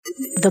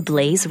The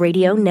Blaze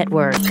Radio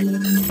Network.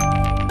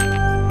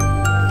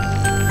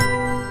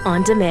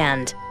 On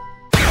demand.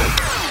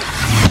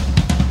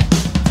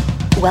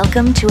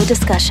 Welcome to a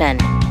discussion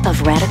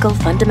of radical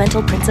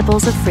fundamental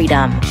principles of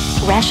freedom,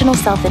 rational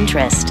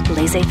self-interest,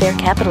 laissez-faire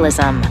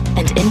capitalism,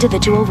 and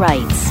individual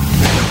rights.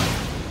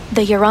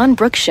 The Yaron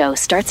Brooks Show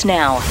starts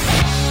now.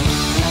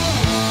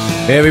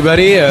 Hey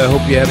everybody, I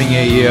hope you're having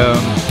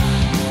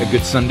a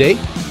good Sunday.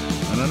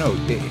 I don't know,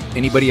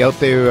 anybody out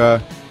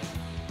there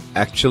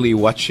actually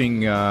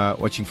watching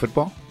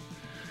football?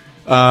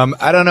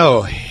 I don't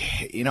know.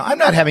 You know, I'm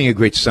not having a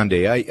great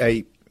Sunday.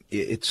 I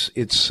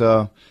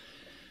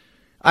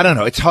don't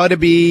know. It's hard to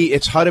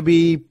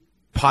be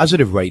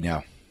positive right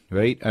now,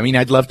 right? I mean,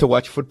 I'd love to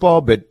watch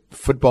football, but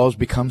football's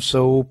become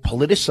so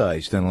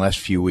politicized in the last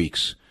few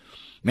weeks.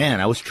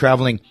 Man, I was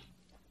traveling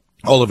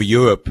all over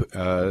Europe.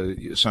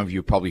 Some of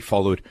you probably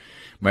followed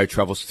my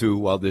travels through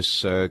while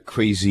this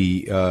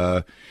crazy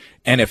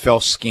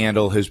NFL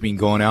scandal has been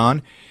going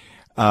on.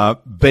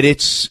 But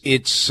it's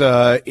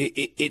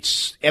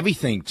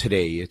everything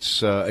today.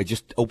 It's I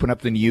just open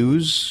up the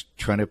news,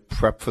 trying to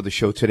prep for the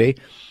show today,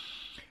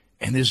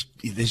 and there's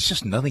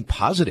just nothing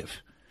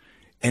positive.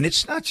 And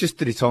it's not just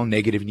that it's all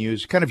negative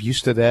news. Kind of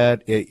used to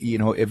that. You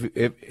know, if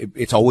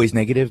it's always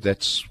negative.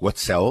 That's what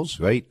sells,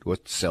 right?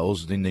 What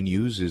sells in the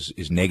news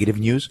is negative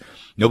news.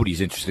 Nobody's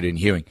interested in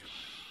hearing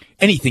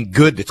anything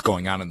good that's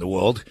going on in the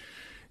world.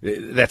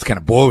 That's kind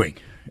of boring,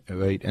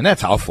 right? And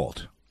that's our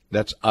fault.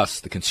 That's us,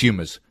 the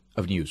consumers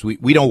of news.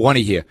 We don't want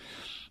to hear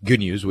good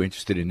news. We're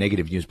interested in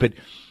negative news. But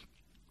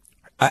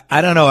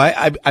I don't know.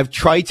 I've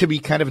tried to be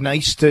kind of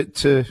nice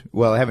to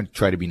well, I haven't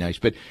tried to be nice,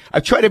 but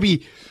I've tried to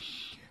be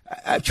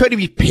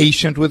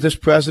patient with this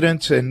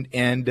president, and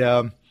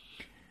I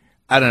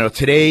don't know.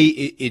 Today,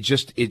 it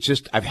just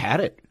I've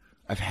had it.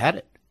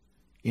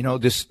 You know,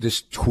 this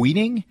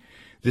tweeting,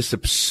 this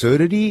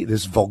absurdity,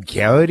 this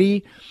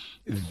vulgarity,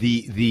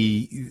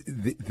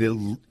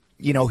 the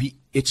you know,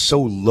 it's so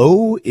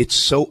low, it's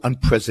so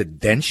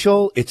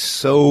unpresidential, it's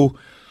so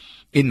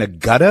in the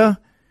gutter.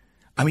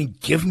 I mean,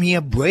 give me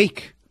a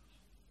break.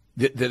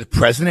 The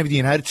president of the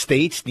United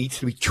States needs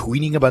to be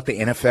tweeting about the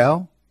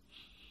NFL.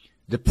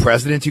 The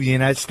president of the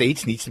United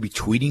States needs to be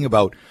tweeting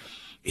about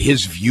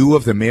his view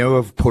of the mayor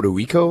of Puerto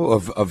Rico,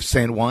 of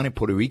San Juan in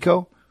Puerto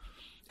Rico.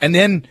 And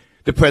then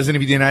the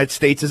president of the United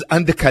States is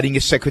undercutting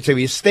his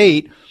Secretary of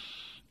State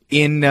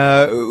in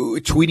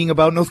tweeting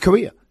about North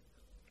Korea.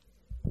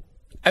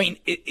 I mean,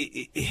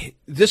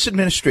 this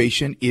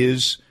administration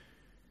is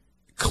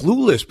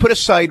clueless. Put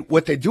aside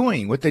what they're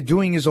doing. What they're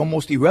doing is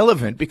almost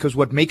irrelevant, because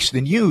what makes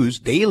the news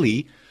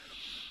daily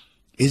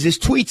is his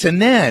tweets.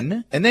 And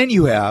then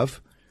you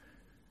have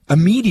a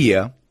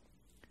media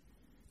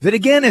that,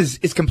 again,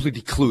 is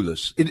completely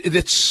clueless.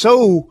 It's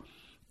so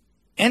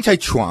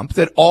anti-Trump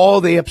that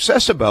all they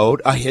obsess about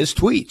are his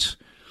tweets.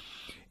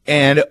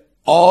 And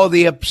all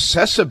they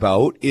obsess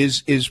about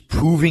is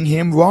proving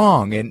him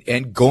wrong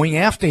and going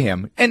after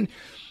him. And,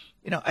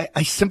 you know,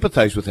 I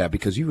sympathize with that,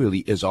 because he really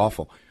is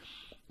awful.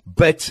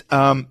 But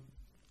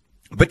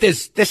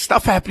there's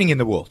stuff happening in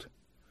the world.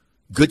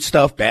 Good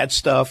stuff, bad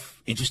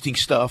stuff, interesting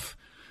stuff,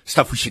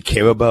 stuff we should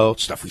care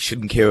about, stuff we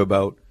shouldn't care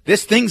about.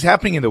 There's things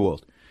happening in the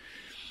world.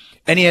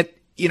 And yet,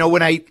 you know,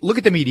 when I look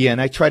at the media and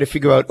I try to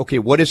figure out, okay,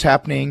 what is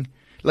happening?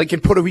 Like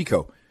in Puerto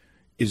Rico,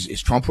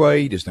 is Trump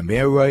right? Is the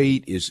mayor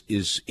right?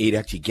 Is aid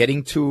actually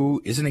getting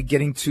to? Isn't it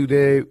getting to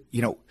the,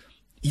 you know,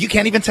 you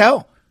can't even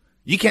tell.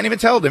 You can't even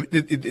tell.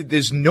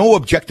 There's no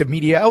objective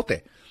media out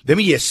there. The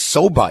media is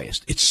so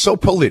biased. It's so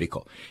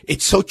political.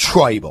 It's so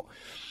tribal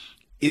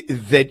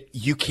that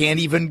you can't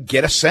even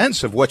get a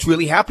sense of what's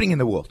really happening in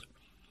the world.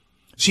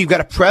 So you've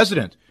got a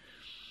president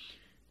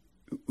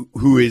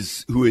who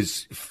is,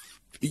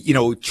 you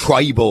know,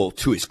 tribal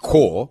to his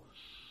core,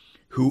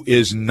 who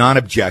is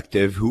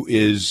non-objective, who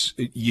is,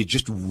 you're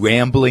just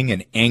rambling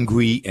and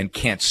angry and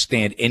can't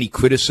stand any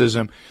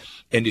criticism,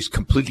 and is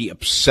completely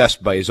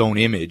obsessed by his own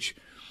image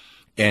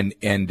and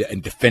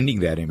defending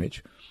that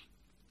image.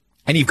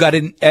 And you've got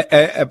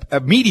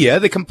a media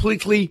that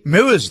completely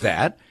mirrors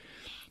that.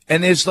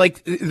 And there's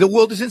like, the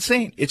world is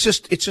insane. It's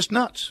just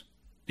nuts.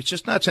 It's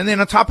just nuts. And then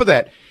on top of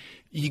that,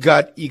 you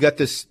got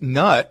this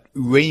nut,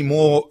 Roy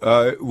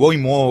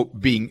Moore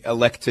being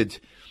elected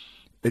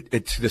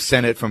to the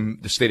Senate from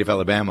the state of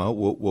Alabama.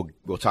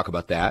 We'll talk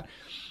about that.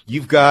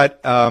 You've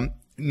got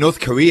North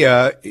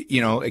Korea,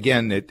 you know,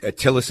 again,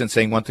 Tillerson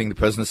saying one thing, the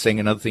president saying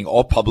another thing,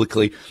 all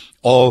publicly,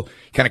 all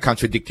kind of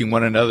contradicting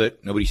one another.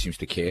 Nobody seems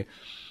to care.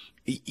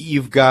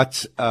 You've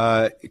got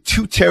 2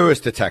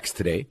 terrorist attacks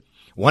today,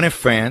 one in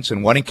France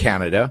and one in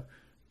Canada.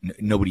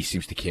 Nobody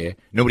seems to care.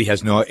 Nobody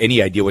has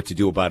any idea what to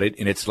do about it.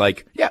 And it's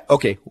like, yeah,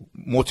 okay,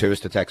 more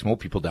terrorist attacks, more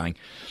people dying,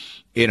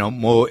 you know,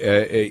 more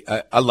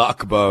Allah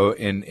Akbar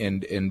and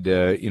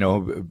you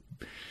know,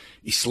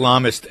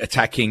 Islamists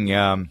attacking you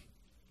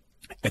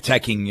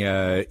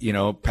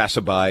know,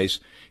 passerbys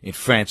in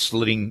France,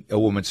 slitting a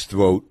woman's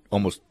throat,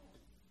 almost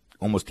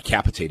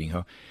decapitating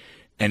her.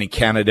 And in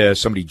Canada,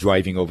 somebody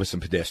driving over some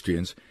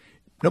pedestrians.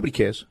 Nobody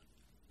cares.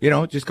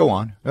 Just go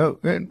on.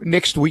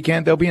 Next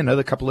weekend, there'll be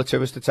another couple of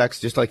terrorist attacks,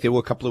 just like there were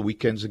a couple of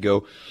weekends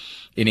ago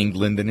in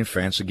England and in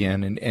France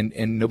again,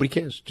 and nobody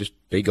cares. Just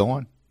they go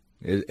on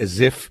as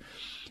if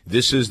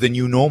this is the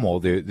new normal.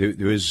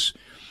 There is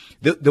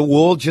the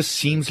world just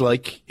seems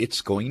like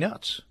it's going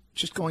nuts,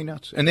 just going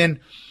nuts. And then,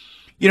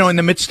 in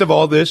the midst of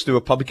all this, the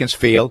Republicans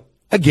fail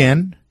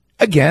again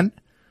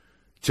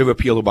to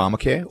repeal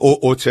Obamacare,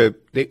 or to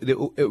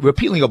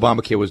repealing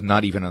Obamacare was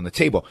not even on the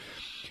table,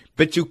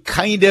 but to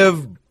kind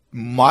of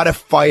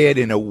modify it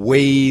in a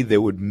way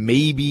that would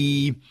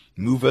maybe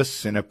move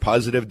us in a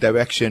positive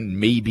direction.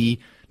 Maybe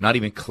not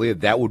even clear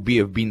that would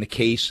have been the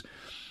case.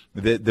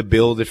 The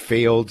bill that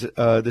failed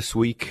this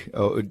week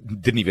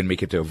didn't even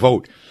make it to a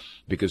vote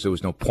because there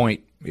was no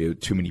point.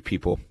 Too many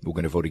people were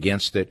going to vote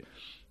against it.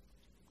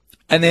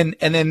 And then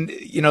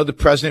the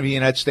president of the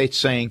United States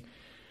saying,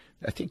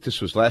 I think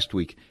this was last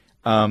week,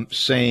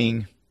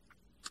 saying,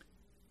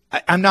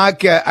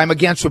 I'm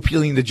against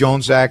repealing the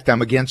Jones Act.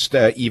 I'm against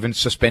even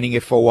suspending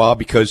it for a while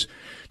because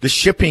the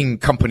shipping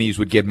companies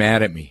would get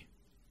mad at me.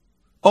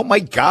 Oh my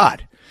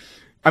God.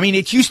 I mean,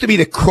 it used to be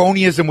that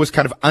cronyism was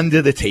kind of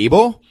under the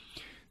table.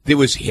 That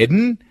was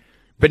hidden.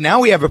 But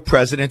now we have a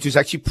president who's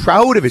actually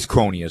proud of his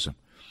cronyism,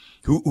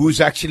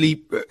 who's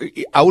actually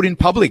out in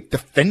public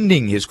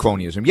defending his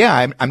cronyism.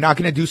 Yeah, I'm not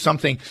going to do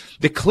something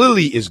that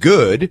clearly is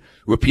good,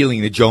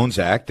 repealing the Jones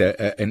Act,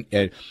 an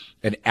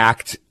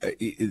act,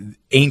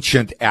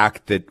 ancient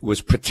act that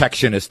was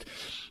protectionist,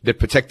 that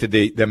protected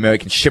the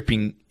American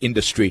shipping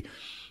industry,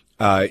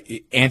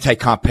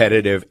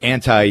 anti-competitive,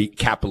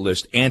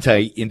 anti-capitalist,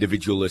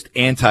 anti-individualist,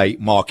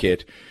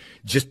 anti-market,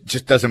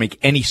 just doesn't make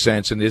any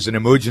sense. And there's an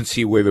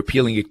emergency where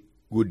repealing it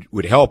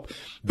would help.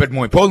 But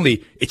more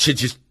importantly, it should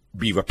just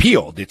be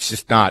repealed. It's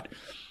just not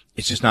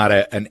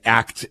an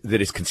act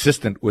that is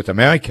consistent with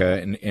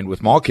America and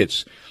with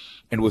markets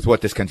and with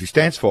what this country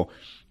stands for.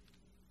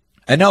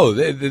 I know,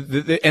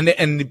 the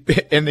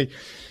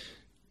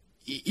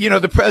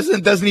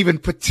president doesn't even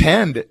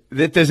pretend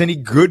that there's any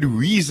good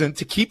reason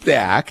to keep the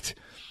act.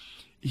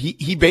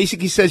 He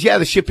basically says, yeah,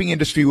 the shipping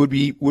industry would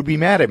be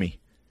mad at me,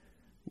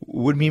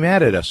 would be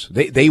mad at us.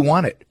 They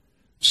want it.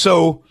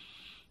 So,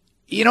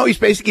 he's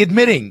basically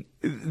admitting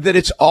that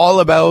it's all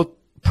about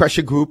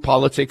pressure group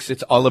politics.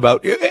 It's all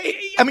about,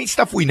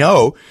 stuff we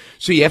know.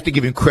 So you have to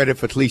give him credit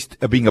for at least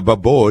being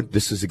above board.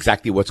 This is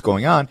exactly what's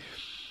going on.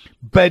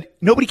 But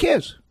nobody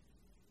cares.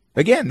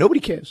 Again, nobody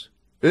cares.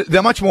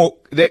 They're much more,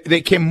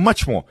 they care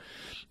much more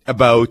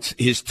about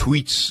his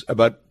tweets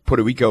about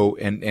Puerto Rico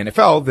and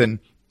NFL than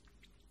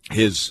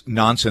his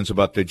nonsense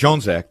about the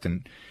Jones Act.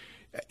 And,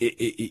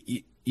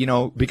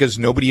 because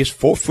nobody is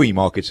for free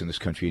markets in this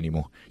country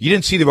anymore. You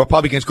didn't see the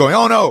Republicans going,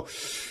 oh no,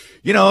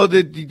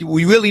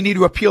 we really need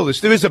to repeal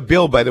this. There is a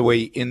bill, by the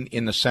way,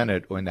 in the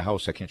Senate or in the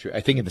House, I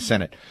think in the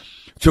Senate,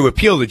 to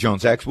repeal the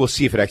Jones Act. We'll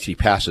see if it actually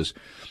passes.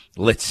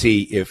 Let's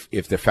see if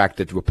the fact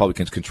that the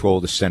Republicans control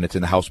the Senate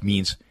and the House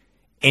means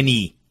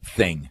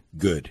anything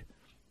good.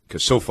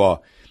 Because so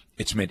far,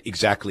 it's meant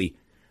exactly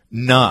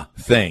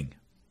nothing.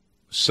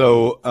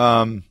 So,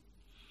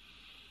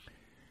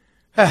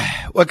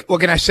 what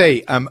can I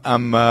say?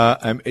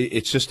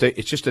 It's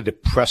just a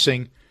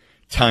depressing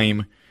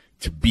time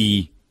to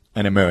be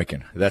an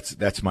American.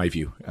 That's my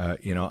view.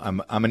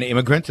 I'm an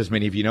immigrant, as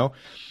many of you know.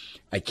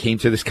 I came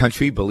to this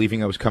country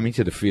believing I was coming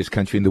to the freest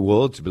country in the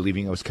world,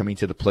 believing I was coming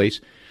to the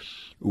place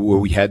where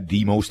we had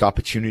the most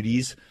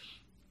opportunities.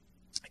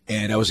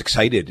 And I was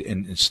excited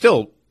and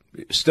still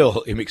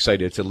am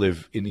excited to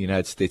live in the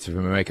United States of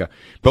America.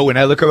 But when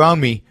I look around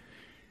me,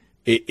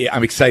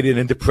 I'm excited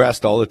and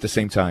depressed all at the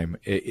same time.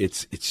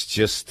 It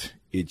just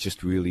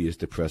really is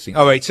depressing.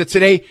 All right. So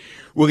today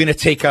we're going to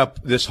take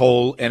up this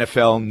whole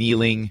NFL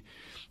kneeling,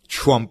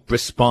 Trump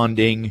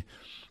responding,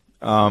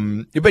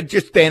 but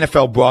just the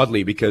NFL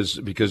broadly, because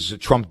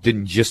Trump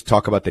didn't just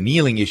talk about the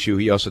kneeling issue.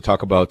 He also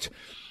talked about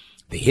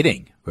the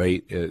hitting,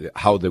 right?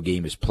 How the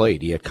game is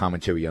played. He had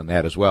commentary on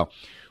that as well.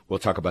 We'll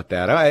talk about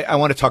that. I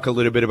want to talk a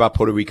little bit about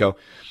Puerto Rico,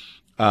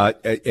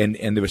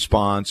 and the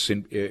response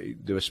and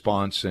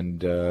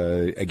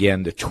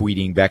again, the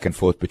tweeting back and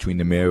forth between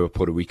the mayor of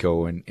Puerto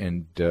Rico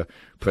and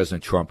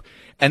President Trump.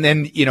 And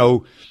then,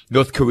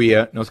 North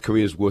Korea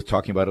is worth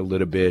talking about a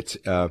little bit.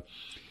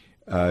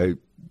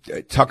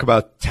 Talk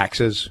about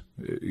taxes,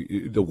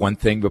 the one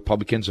thing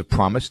Republicans have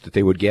promised that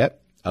they would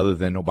get other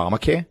than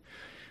Obamacare,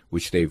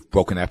 which they've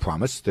broken that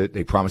promise. That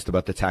they promised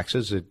about the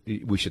taxes.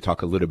 We should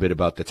talk a little bit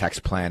about the tax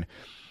plan,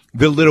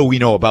 the little we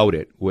know about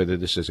it, whether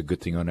this is a good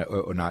thing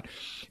or not.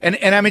 And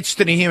I'm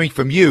interested in hearing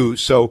from you.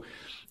 So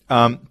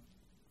I'm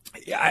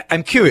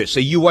curious.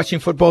 Are you watching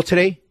football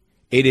today?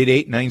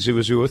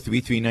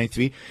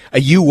 888-900-3393. Are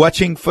you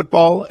watching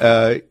football?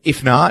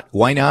 If not,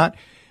 why not?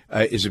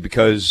 Is it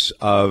because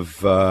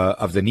of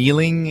the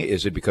kneeling?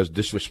 Is it because of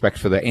disrespect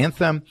for the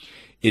anthem?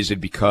 Is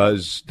it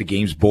because the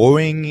game's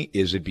boring?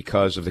 Is it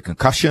because of the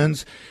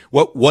concussions?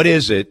 What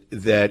is it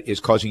that is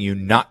causing you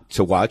not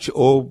to watch?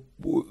 Or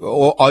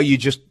are you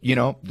just,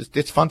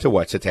 it's fun to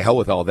watch. So to hell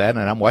with all that,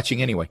 and I'm watching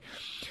anyway.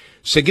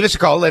 So give us a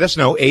call. Let us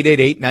know.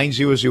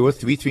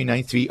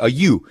 888-900-3393. Are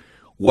you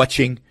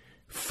watching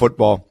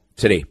football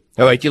today.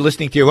 All right, you're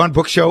listening to your Yaron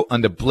Brook Show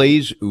on the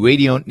Blaze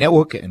Radio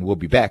Network, and we'll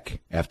be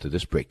back after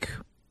this break.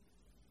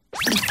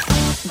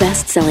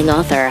 Best-selling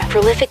author,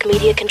 prolific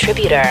media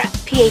contributor,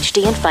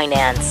 PhD in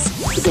finance.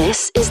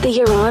 This is the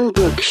Yaron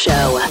Brook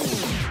Show.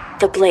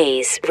 The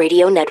Blaze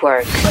Radio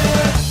Network.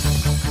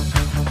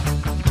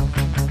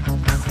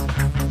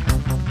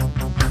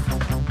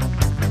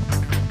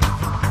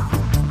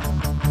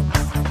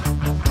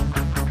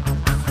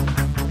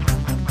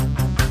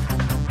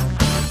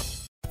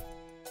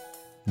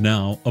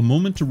 Now, a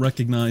moment to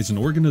recognize an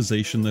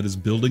organization that is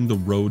building the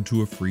road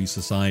to a free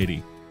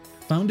society.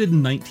 Founded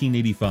in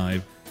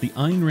 1985, the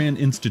Ayn Rand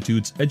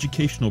Institute's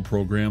educational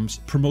programs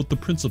promote the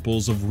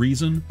principles of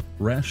reason,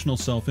 rational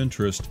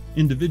self-interest,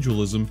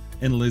 individualism,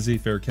 and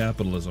laissez-faire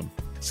capitalism.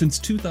 Since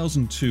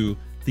 2002,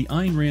 the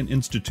Ayn Rand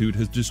Institute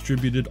has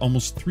distributed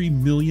almost 3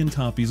 million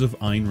copies of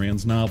Ayn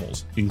Rand's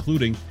novels,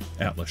 including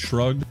Atlas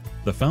Shrugged,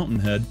 The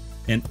Fountainhead,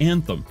 and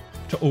Anthem,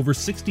 to over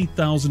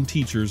 60,000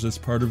 teachers as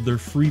part of their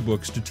Free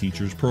Books to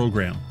Teachers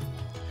program.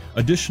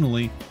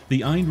 Additionally,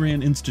 the Ayn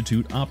Rand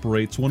Institute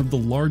operates one of the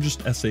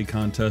largest essay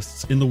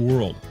contests in the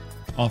world,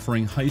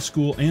 offering high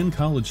school and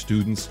college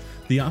students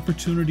the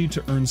opportunity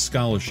to earn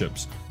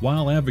scholarships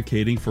while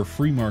advocating for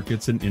free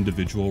markets and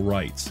individual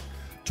rights.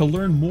 To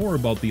learn more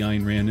about the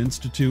Ayn Rand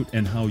Institute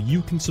and how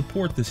you can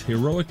support this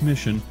heroic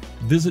mission,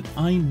 visit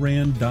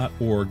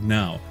AynRand.org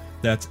now.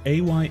 That's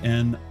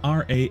AYNRAND.org.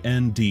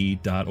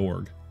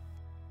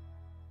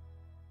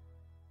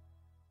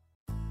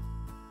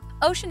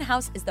 Ocean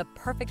House is the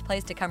perfect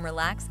place to come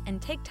relax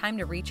and take time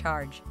to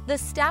recharge. The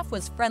staff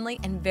was friendly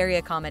and very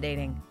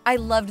accommodating. I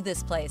loved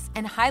this place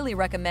and highly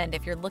recommend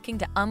if you're looking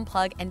to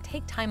unplug and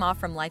take time off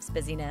from life's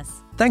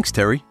busyness. Thanks,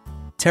 Terry.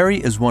 Terry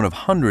is one of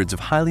hundreds of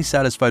highly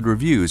satisfied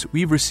reviews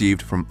we've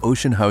received from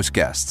Ocean House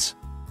guests.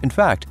 In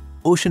fact,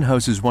 Ocean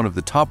House is one of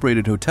the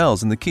top-rated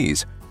hotels in the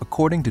Keys,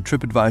 according to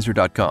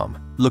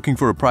TripAdvisor.com. Looking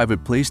for a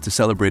private place to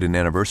celebrate an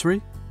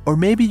anniversary? Or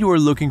maybe you are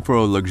looking for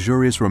a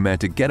luxurious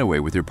romantic getaway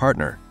with your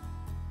partner?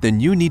 Then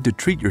you need to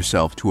treat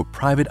yourself to a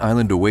private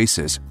island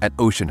oasis at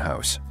Ocean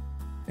House.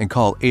 And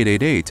call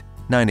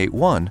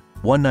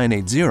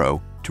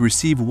 888-981-1980 to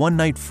receive one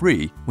night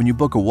free when you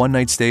book a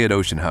one-night stay at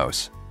Ocean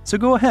House. So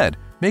go ahead,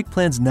 make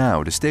plans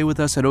now to stay with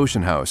us at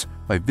Ocean House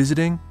by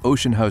visiting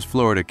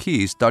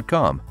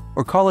oceanhousefloridakeys.com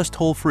or call us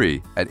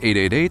toll-free at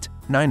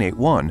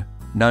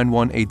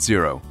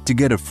 888-981-9180 to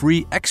get a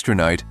free extra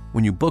night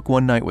when you book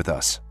one night with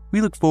us.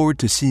 We look forward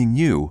to seeing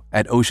you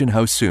at Ocean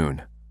House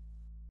soon.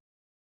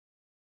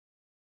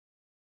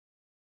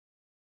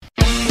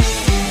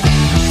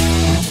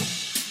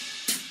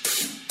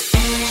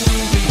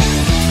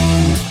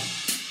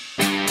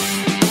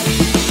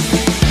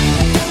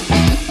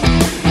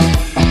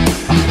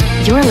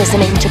 You're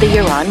listening to the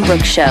Yaron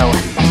Brook Show.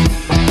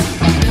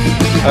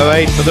 All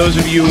right, for those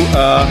of you who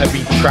have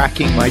been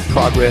tracking my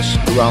progress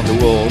around the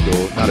world,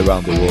 or not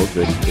around the world,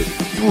 but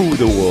through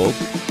the world,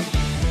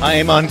 I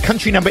am on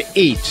country number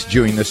 8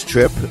 during this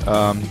trip.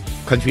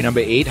 Country number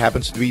 8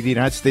 happens to be the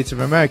United States of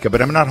America,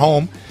 but I'm not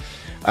home.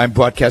 I'm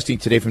broadcasting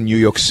today from New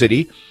York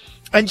City.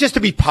 And just to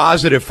be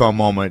positive for a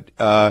moment,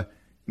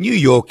 New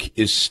York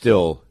is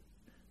still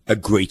a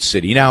great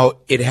city. Now,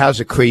 it has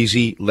a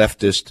crazy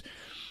leftist,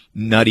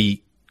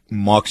 nutty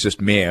Marxist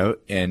mayor,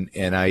 and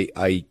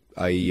I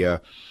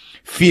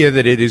fear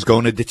that it is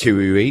going to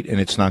deteriorate, and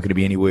it's not going to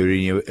be anywhere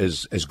near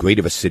as great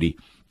of a city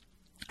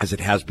as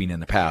it has been in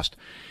the past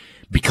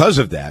because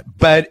of that.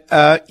 But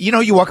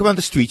you walk around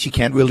the streets, you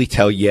can't really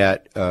tell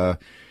yet.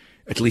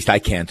 At least I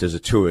can't as a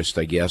tourist,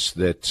 I guess,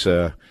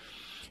 that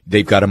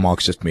they've got a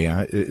Marxist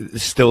mayor.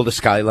 Still, the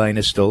skyline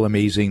is still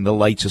amazing. The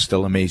lights are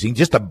still amazing.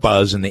 Just the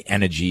buzz and the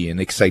energy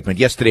and excitement.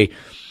 Yesterday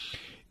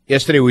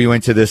we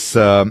went to this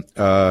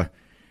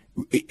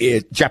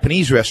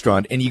Japanese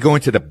restaurant, and you go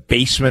into the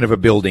basement of a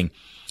building,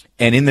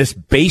 and in this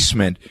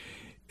basement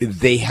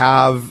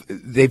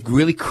they've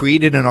really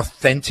created an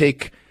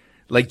authentic,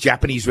 like,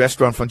 Japanese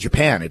restaurant from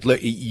Japan.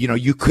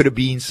 You could have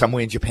been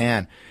somewhere in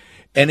Japan,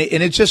 and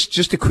it's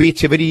just the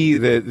creativity,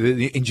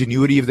 the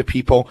ingenuity of the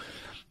people.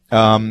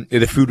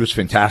 The food was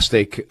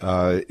fantastic.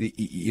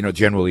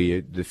 Generally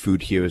the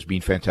food here has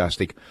been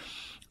fantastic.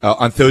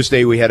 On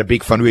Thursday we had a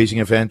big fundraising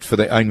event for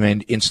the Ayn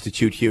Rand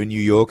Institute here in New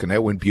York, and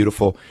that went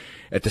beautiful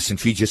at the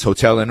St. Regis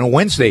Hotel. And on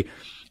Wednesday,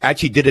 I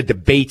actually did a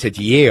debate at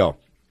Yale,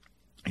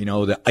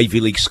 the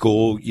Ivy League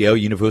school, Yale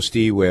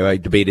University, where I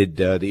debated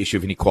the issue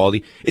of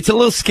inequality. It's a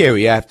little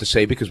scary, I have to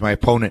say, because my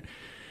opponent,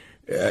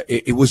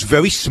 it was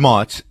very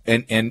smart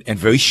and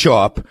very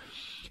sharp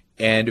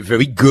and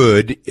very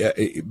good,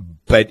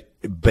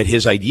 but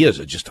his ideas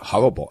are just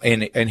horrible.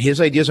 And his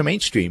ideas are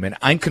mainstream. And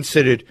I'm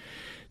considered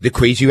the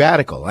crazy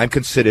radical. I'm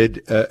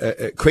considered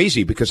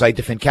crazy because I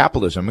defend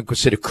capitalism. I'm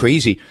considered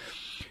crazy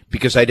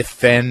because I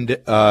defend,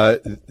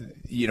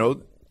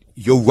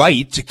 your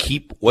right to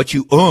keep what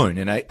you earn.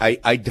 And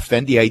I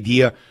defend the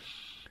idea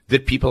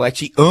that people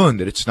actually earn,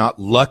 that it's not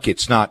luck,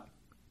 it's not,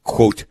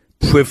 quote,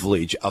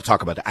 privilege. I'll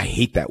talk about that. I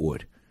hate that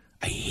word.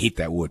 I hate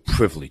that word,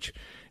 privilege.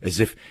 As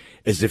if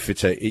as if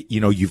it's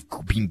you've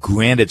been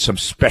granted some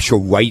special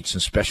rights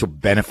and special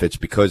benefits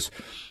because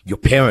your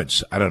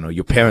parents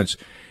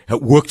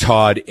worked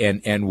hard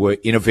and were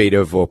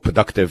innovative or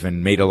productive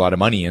and made a lot of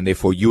money, and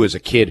therefore you as a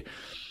kid,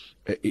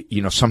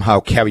 somehow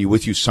carry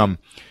with you some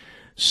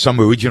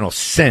original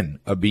sin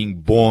of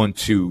being born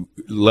to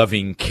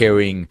loving,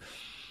 caring,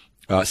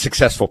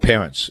 successful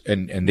parents,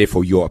 and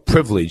therefore you're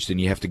privileged, and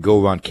you have to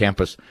go around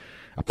campus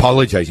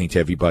apologizing to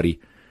everybody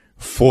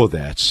for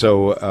that.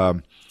 So,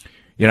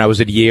 I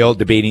was at Yale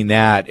debating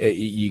that.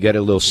 You got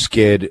a little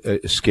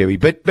scary,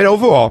 but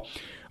overall,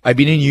 I've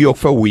been in New York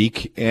for a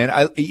week, and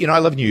I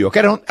love New York.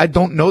 I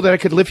don't know that I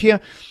could live here,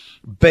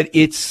 but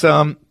it's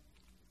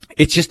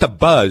just a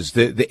buzz,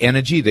 the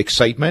energy, the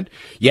excitement.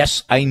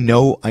 Yes, I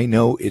know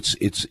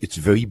it's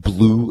very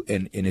blue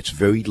and it's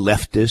very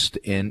leftist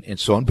and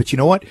so on, but you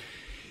know what?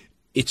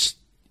 It's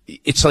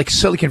like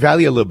Silicon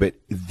Valley a little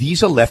bit.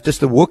 These are leftists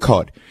that work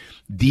hard.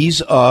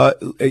 These are,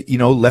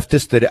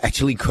 leftists that are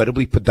actually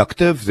incredibly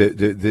productive.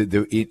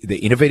 They're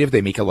innovative.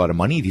 They make a lot of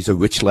money. These are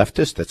rich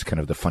leftists. That's kind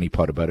of the funny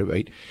part about it,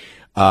 right?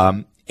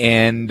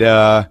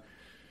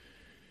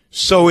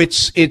 So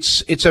it's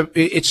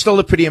still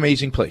a pretty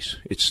amazing place.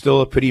 It's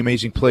still a pretty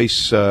amazing place.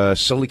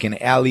 Silicon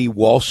Alley,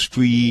 Wall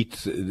Street,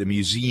 the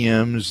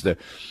museums,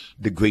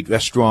 the great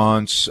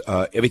restaurants,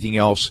 everything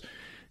else,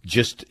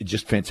 just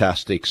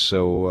fantastic.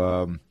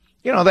 So,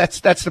 that's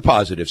the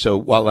positive. So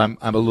while I'm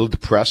a little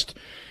depressed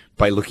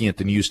by looking at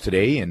the news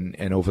today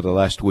and over the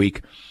last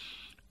week,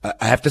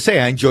 I have to say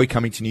I enjoy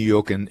coming to New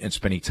York and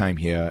spending time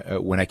here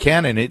when I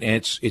can, and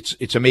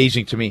it's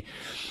amazing to me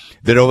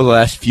that over the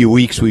last few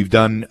weeks we've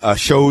done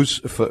shows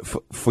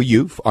for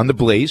you on the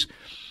Blaze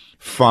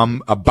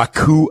from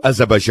Baku,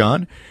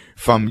 Azerbaijan,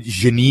 from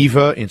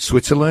Geneva in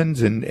Switzerland,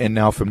 and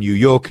now from New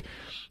York.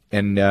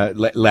 And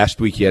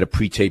last week you had a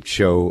pre-taped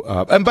show.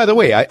 And by the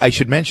way, I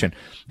should mention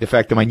the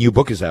fact that my new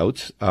book is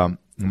out,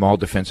 Moral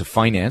Defense of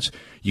Finance.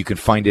 You can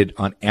find it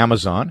on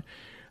Amazon.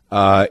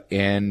 I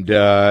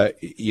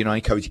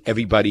encourage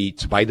everybody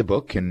to buy the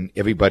book and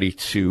everybody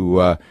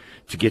to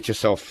get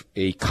yourself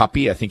a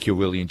copy. I think you'll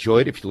really enjoy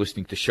it if you're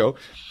listening to the show.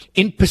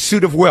 In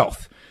Pursuit of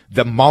Wealth,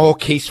 The Moral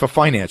Case for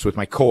Finance, with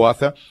my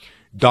co-author,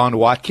 Don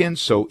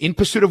Watkins. So In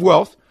Pursuit of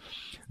Wealth,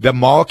 The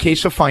Moral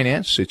Case for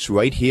Finance. It's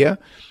right here.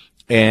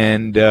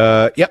 And,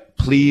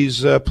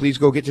 please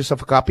go get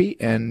yourself a copy.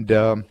 And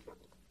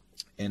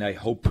I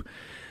hope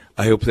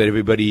that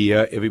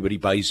everybody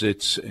buys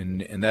it,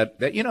 and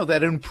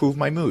that'll improve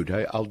my mood.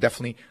 I'll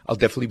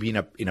definitely be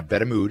in a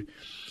better mood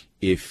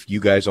if you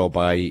guys all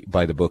buy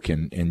the book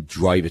and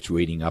drive its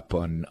rating up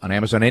on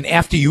Amazon. And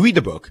after you read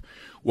the book,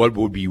 what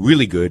would be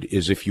really good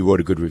is if you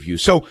wrote a good review.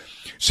 So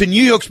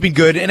New York's been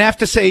good, and I have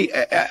to say,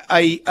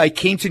 I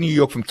came to New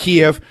York from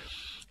Kiev,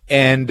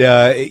 and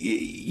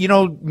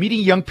meeting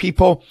young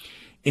people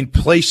in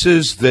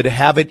places that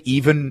have it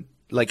even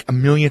like a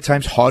million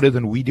times harder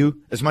than we do.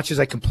 As much as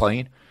I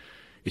complain,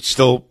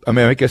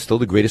 America is still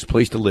the greatest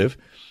place to live.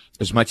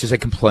 As much as I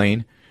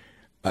complain,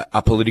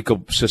 our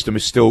political system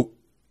is still,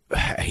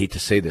 I hate to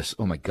say this.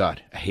 Oh my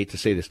God, I hate to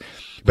say this,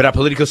 but our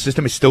political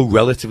system is still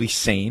relatively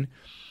sane,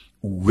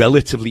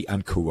 relatively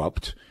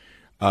uncorrupt.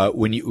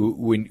 When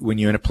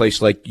you're in a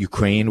place like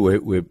Ukraine where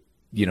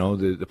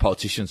the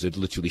politicians are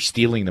literally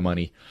stealing the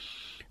money,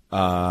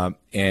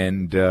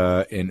 and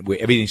where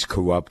everything's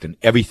corrupt and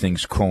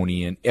everything's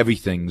crony and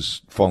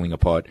everything's falling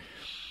apart.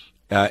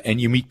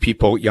 And you meet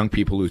young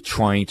people who are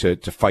trying to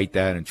fight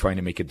that and trying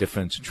to make a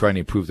difference and trying to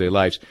improve their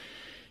lives.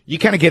 You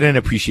kind of get an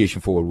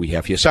appreciation for what we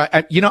have here. So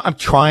I'm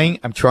trying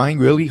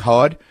really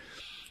hard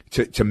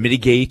to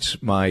mitigate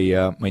my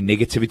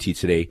negativity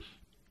today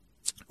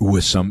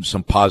with some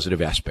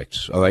positive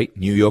aspects. All right.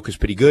 New York is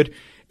pretty good,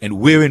 and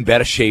we're in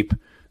better shape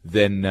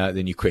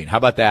than Ukraine. How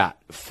about that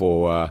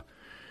for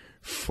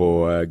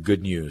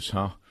good news,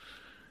 huh?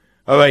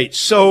 All right.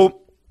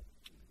 So,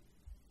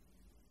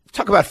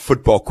 talk about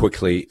football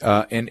quickly,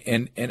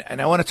 and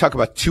I want to talk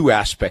about two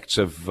aspects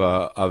of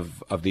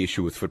the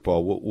issue with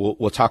football.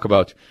 We'll talk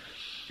about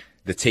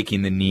the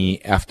taking the knee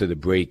after the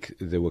break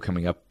that we're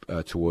coming up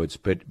towards,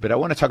 but I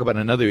want to talk about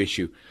another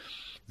issue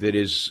that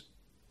is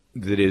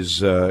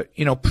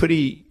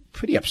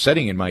pretty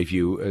upsetting in my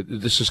view.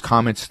 This is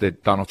comments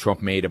that Donald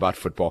Trump made about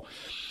football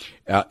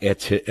at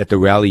the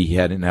rally he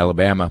had in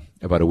Alabama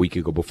about a week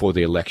ago before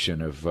the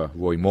election of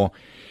Roy Moore.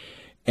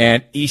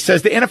 And he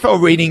says the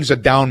NFL ratings are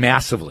down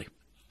massively.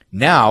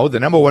 Now, the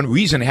number one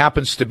reason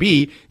happens to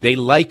be they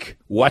like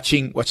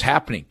watching what's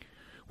happening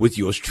with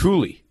yours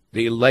truly.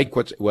 They like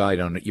I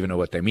don't even know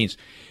what that means.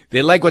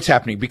 They like what's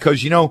happening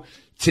because,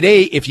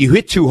 today, if you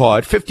hit too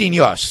hard, 15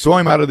 yards, throw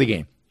him out of the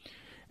game.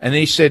 And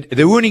they said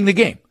they're ruining the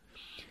game.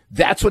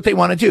 That's what they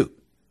want to do.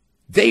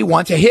 They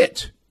want to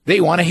hit.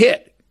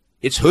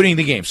 It's hurting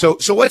the game. So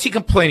what's he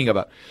complaining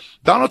about?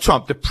 Donald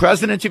Trump, the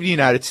president of the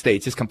United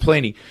States, is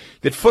complaining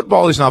that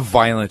football is not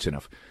violent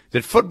enough,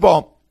 that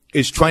football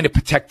is trying to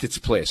protect its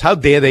players. How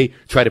dare they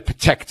try to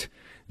protect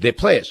their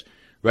players,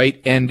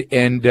 right? And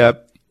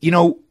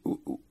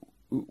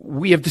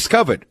we have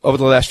discovered over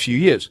the last few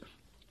years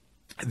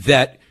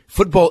that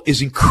football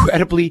is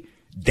incredibly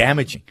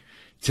damaging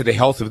to the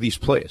health of these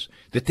players,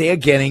 that they are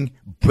getting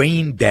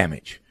brain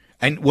damage.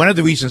 And one of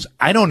the reasons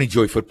I don't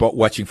enjoy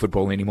watching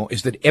football anymore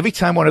is that every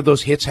time one of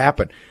those hits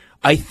happen,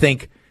 I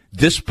think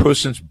this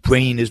person's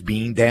brain is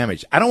being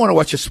damaged. I don't want to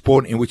watch a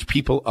sport in which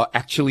people are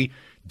actually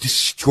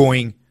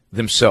destroying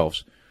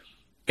themselves.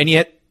 And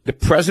yet the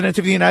president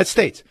of the United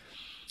States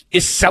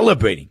is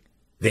celebrating.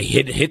 They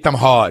hit them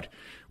hard.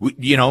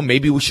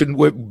 Maybe we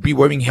shouldn't be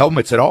wearing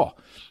helmets at all.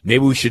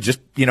 Maybe we should just,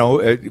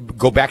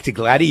 go back to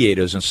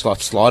gladiators and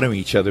start slaughtering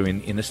each other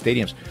in the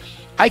stadiums.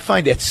 I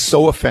find that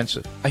so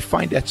offensive. I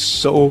find that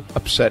so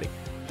upsetting.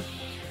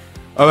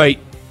 All right,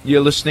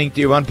 you're listening to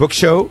the Yaron Brook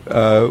Show.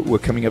 We're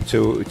coming up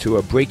to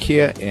a break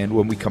here, and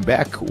when we come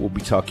back, we'll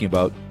be talking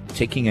about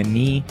taking a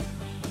knee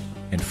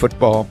in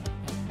football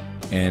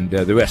and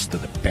the rest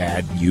of the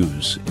bad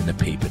news in the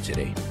paper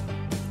today.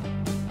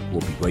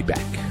 We'll be right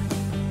back.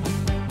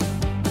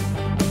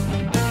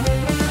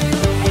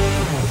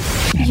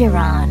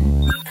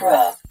 Yaron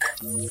Brook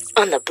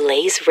on the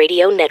Blaze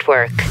Radio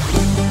Network.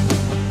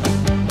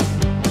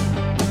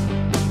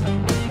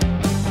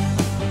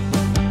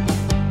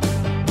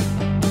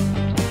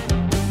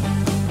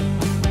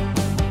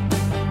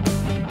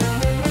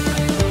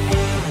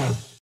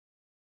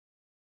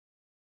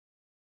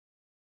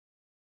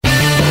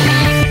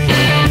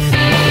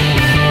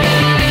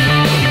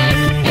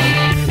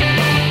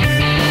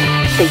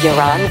 The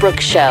Yaron Brook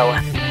Show.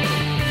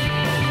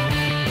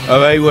 All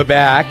right, we're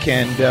back,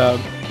 and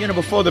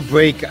before the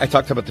break, I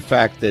talked about the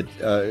fact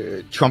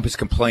that Trump is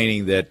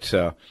complaining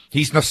that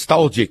he's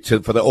nostalgic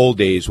for the old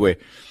days where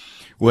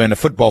in a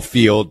football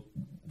field,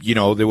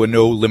 there were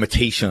no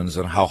limitations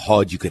on how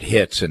hard you could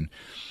hit, and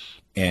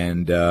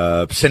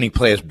sending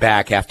players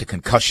back after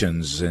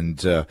concussions,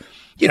 and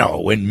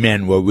when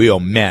men were real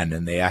men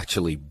and they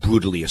actually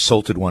brutally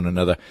assaulted one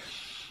another.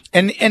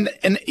 And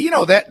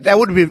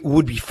that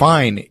would be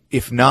fine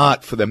if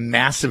not for the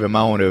massive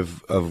amount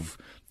of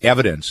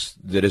evidence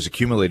that has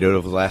accumulated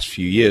over the last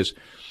few years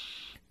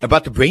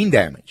about the brain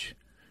damage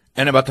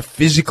and about the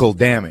physical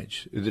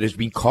damage that has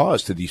been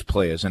caused to these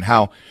players, and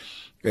how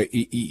and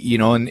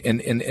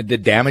the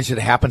damage that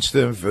happens to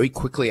them very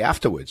quickly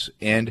afterwards.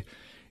 And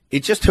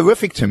it's just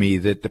horrific to me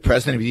that the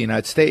president of the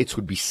United States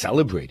would be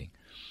celebrating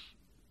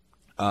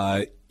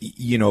that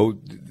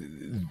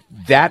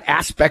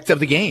aspect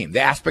of the game,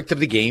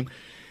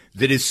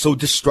 that is so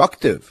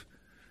destructive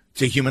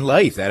to human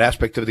life, that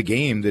aspect of the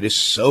game that is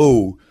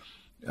so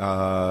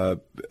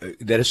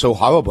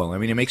horrible. I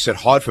mean, it makes it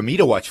hard for me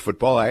to watch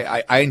football.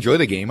 I enjoy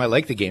the game. I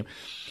like the game.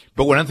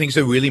 But one of the things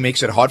that really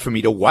makes it hard for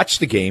me to watch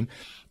the game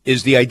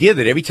is the idea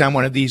that every time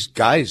one of these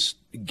guys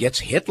gets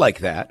hit like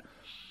that,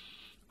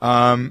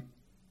 they're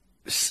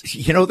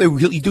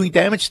really doing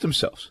damage to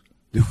themselves.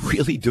 They're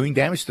really doing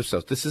damage to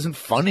themselves. This isn't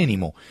fun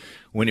anymore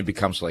when it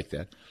becomes like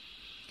that.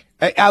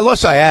 I'll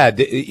also add,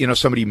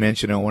 somebody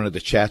mentioned on one of the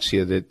chats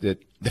here that the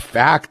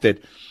fact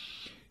that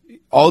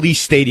all these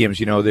stadiums,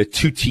 there are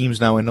two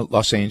teams now in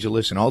Los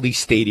Angeles, and all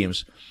these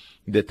stadiums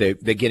that they're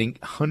getting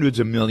hundreds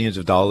of millions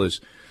of dollars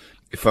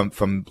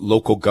from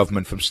local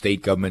government, from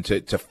state government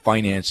to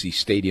finance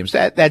these stadiums.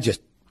 That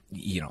just,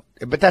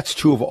 but that's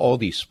true of all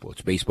these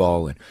sports,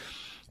 baseball and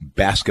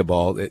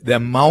basketball. The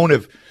amount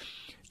of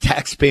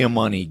taxpayer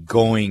money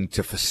going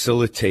to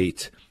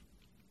facilitate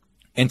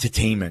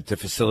entertainment, to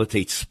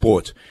facilitate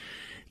sport,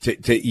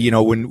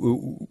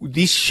 when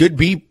these should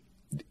be,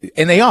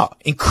 and they are,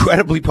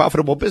 incredibly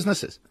profitable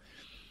businesses.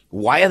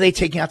 Why are they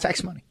taking out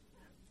tax money?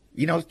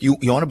 You want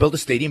to build a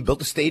stadium,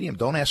 build a stadium.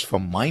 Don't ask for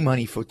my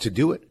money to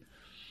do it.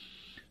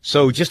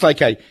 So just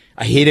like I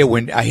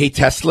hate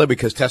Tesla,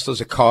 because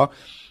Tesla's a car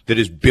that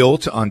is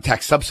built on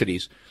tax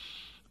subsidies.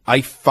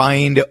 I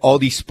find all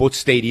these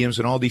sports stadiums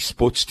and all these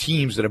sports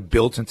teams that are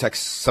built on tax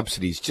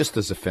subsidies just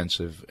as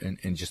offensive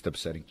and just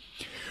upsetting.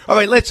 All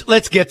right,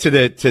 let's get to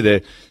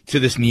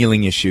this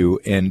kneeling issue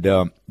and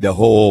the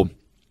whole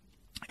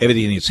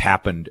everything that's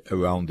happened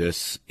around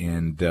this,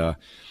 and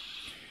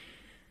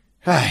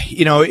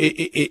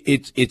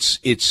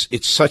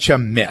it's such a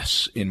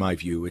mess in my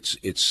view.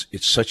 It's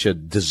such a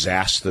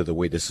disaster the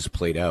way this has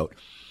played out.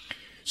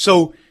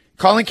 So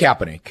Colin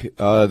Kaepernick,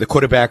 the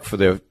quarterback for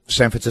the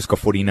San Francisco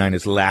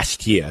 49ers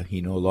last year, he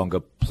no longer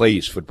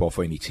plays football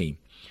for any team.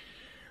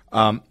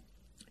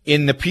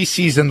 In the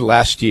preseason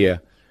last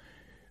year,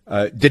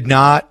 did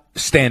not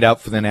stand up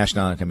for the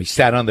national anthem. He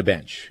sat on the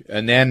bench,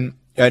 and then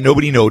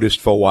nobody noticed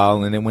for a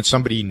while. And then when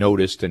somebody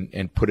noticed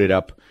and put it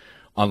up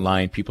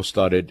online, people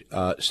started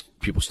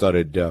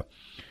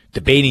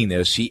debating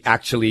this. He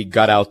actually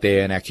got out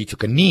there and actually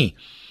took a knee.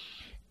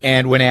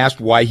 And when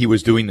asked why he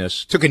was doing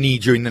this, took a knee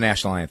during the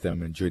national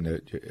anthem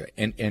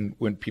and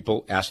when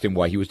people asked him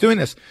why he was doing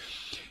this,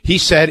 he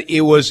said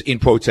it was in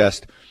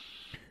protest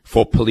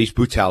for police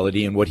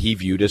brutality and what he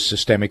viewed as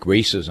systemic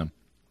racism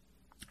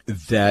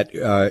that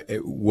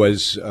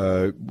was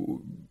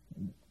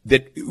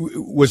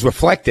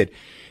reflected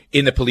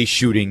in the police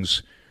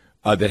shootings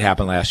that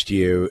happened last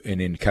year, and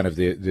in kind of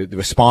the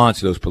response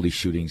to those police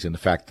shootings, and the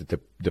fact that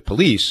the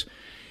police,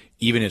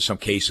 even in some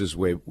cases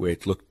where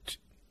it looked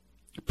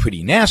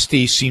pretty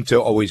nasty, seemed to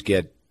always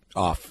get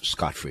off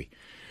scot-free.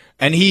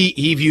 And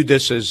he viewed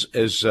this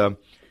as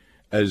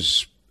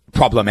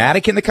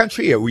problematic in the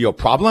country, a real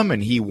problem,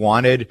 and he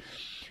wanted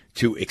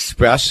to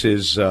express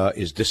his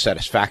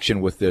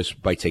dissatisfaction with this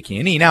by taking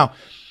a knee. Now,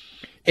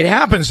 it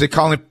happens that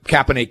Colin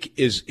Kaepernick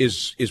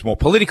is more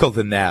political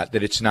than that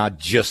it's not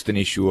just an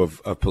issue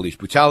of police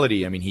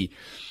brutality. I mean,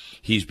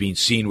 he's been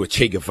seen with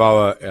Che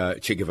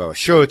Guevara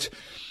shirt.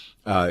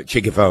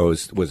 Che Guevara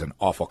was an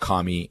awful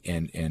commie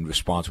and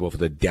responsible for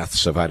the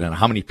deaths of I don't know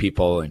how many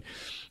people and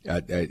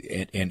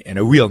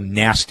a real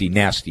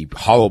nasty,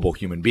 horrible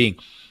human being.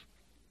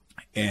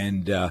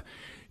 And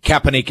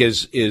Kaepernick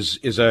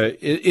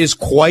is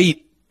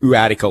quite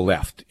radical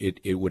left.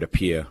 It would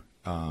appear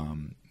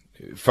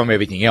from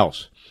everything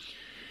else.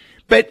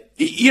 But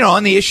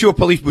on the issue of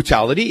police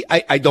brutality,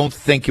 I don't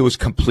think it was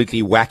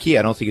completely wacky.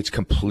 I don't think it's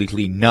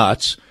completely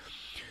nuts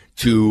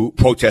to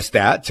protest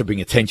that, to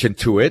bring attention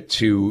to it,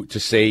 to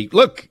say,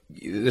 look,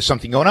 there's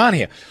something going on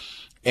here.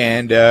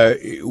 And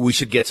we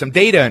should get some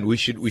data, and we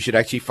should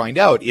actually find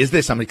out, is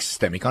there something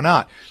systemic or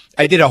not?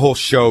 I did a whole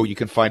show, you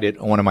can find it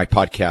on one of my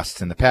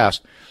podcasts in the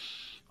past,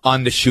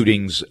 on the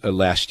shootings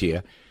last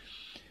year.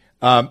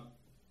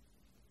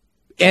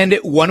 And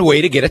one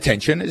way to get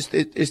attention is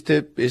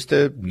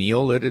to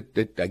kneel at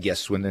I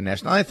guess, when the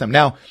national anthem.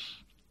 Now,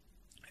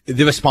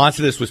 the response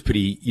to this was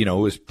pretty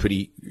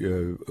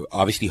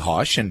obviously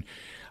harsh, and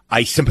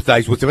I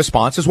sympathize with the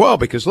response as well,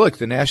 because look,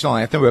 the national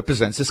anthem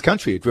represents this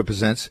country. It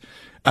represents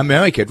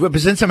America. It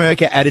represents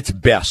America at its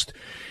best.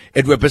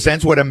 It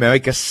represents what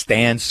America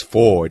stands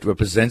for. It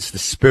represents the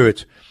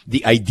spirit,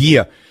 the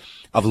idea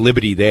of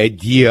liberty, the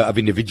idea of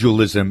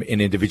individualism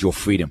and individual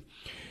freedom.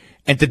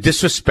 And to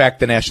disrespect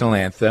the national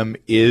anthem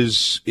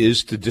is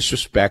to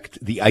disrespect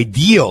the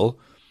ideal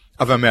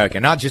of America,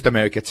 not just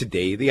America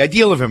today, the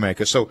ideal of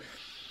America. So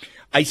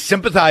I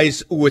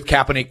sympathize with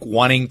Kaepernick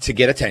wanting to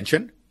get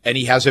attention, and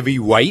he has every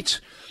right.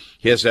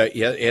 He has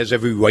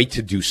every right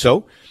to do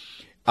so.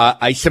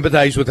 I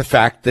sympathize with the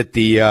fact that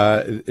the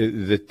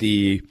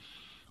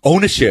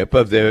ownership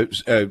of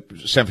the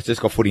San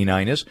Francisco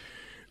 49ers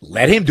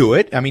let him do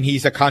it. I mean,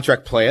 he's a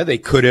contract player. They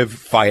could have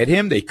fired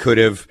him. They could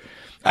have,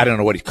 I don't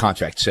know what his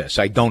contract says.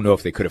 I don't know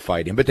if they could have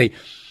fired him, but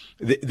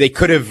they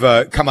could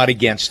have come out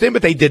against him,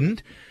 but they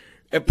didn't.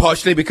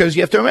 Partially because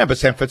you have to remember,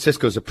 San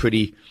Francisco is a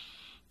pretty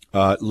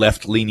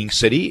left-leaning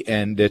city,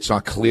 and it's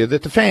not clear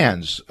that the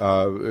fans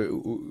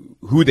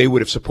who they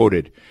would have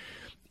supported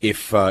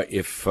if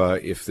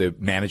the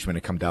management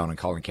had come down on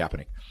Colin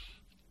Kaepernick.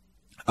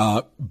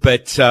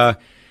 But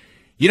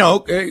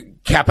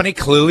Kaepernick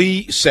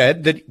clearly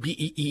said that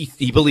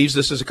he believes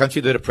this is a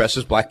country that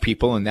oppresses black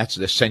people, and that's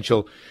the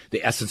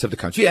essence of the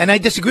country. And I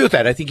disagree with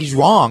that. I think he's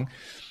wrong.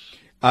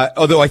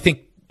 Although I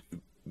think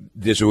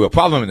there's a real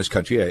problem in this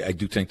country. I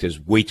do think there's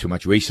way too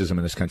much racism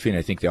in this country, and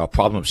I think there are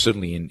problems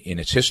certainly in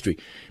its history,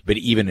 but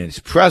even in its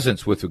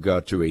presence with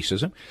regard to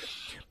racism.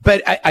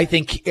 But I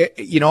think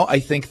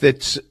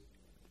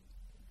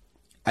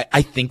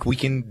we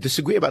can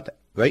disagree about that,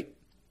 right?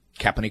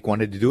 Kaepernick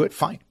wanted to do it,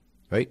 fine,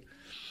 right?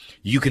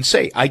 You can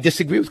say, I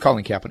disagree with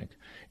Colin Kaepernick.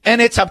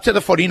 And it's up to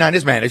the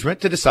 49ers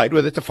management to decide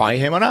whether to fire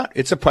him or not.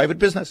 It's a private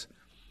business.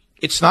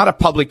 It's not a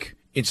public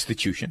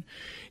institution.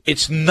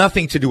 It's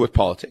nothing to do with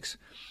politics.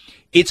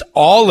 It's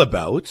all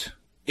about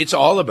the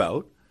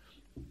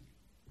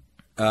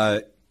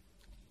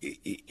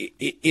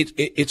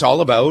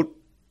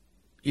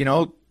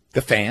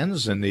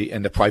fans and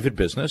the private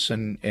business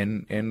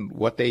and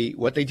what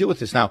they do with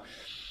this. Now,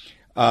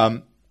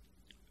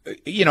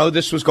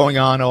 this was going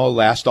on all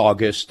last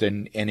August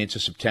and into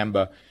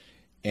September,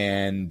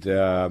 and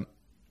at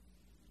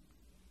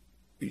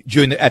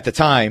the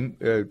time,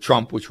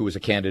 Trump, who was a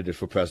candidate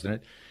for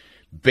president,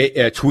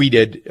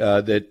 tweeted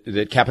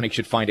that Kaepernick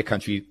should find a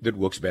country that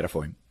works better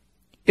for him.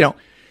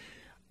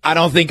 I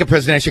don't think a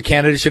presidential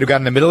candidate should have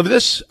gotten in the middle of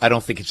this. I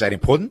don't think it's that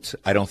important.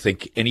 I don't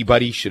think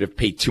anybody should have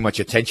paid too much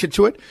attention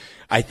to it.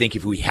 I think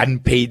if we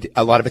hadn't paid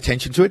a lot of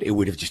attention to it, it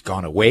would have just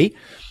gone away.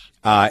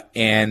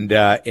 And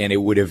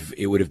it would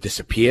have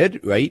disappeared,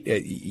 right?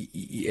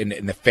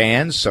 And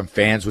some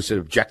fans would have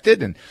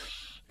objected, and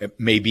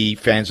maybe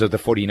fans of the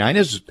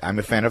 49ers. I'm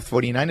a fan of the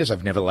 49ers.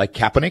 I've never liked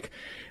Kaepernick.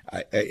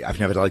 I've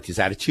never liked his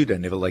attitude. I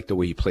never liked the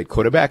way he played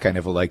quarterback. I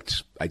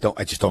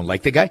just don't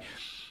like the guy.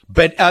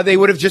 But they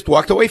would have just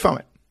walked away from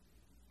it,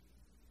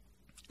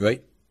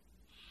 right?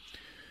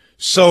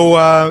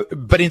 So,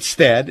 but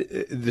instead,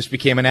 this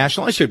became a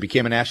national issue. It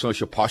became a national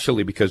issue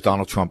partially because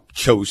Donald Trump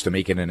chose to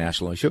make it a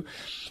national issue.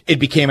 It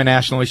became a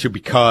national issue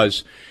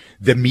because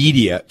the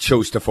media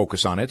chose to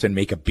focus on it and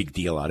make a big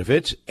deal out of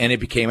it. And it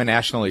became a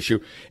national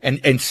issue.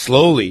 And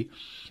slowly,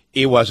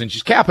 it wasn't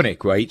just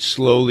Kaepernick, right?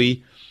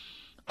 Slowly,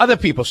 other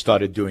people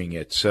started doing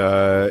it.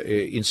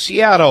 In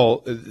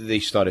Seattle, they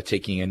started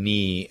taking a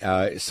knee,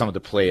 some of the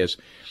players,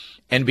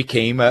 and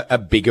became a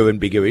bigger and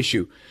bigger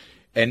issue.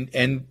 And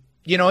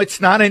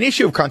it's not an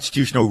issue of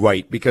constitutional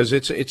right because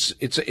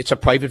it's a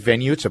private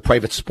venue. It's a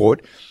private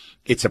sport.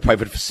 It's a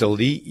private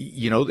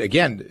facility.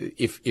 Again,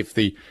 if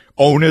the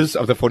owners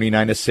of the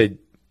 49ers said,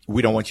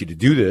 we don't want you to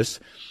do this,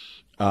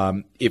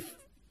 if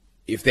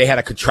if they had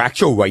a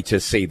contractual right to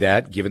say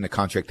that, given the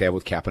contract they have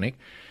with Kaepernick,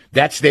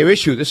 that's their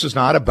issue. This is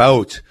not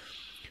about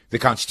the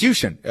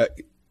Constitution.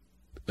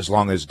 As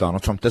long as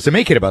Donald Trump doesn't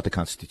make it about the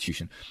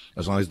Constitution.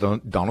 As long as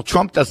Donald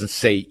Trump doesn't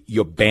say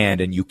you're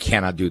banned and you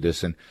cannot do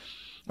this. And,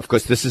 of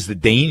course, this is the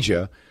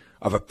danger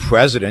of a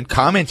president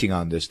commenting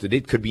on this, that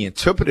it could be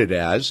interpreted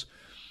as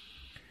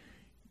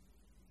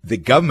the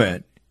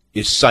government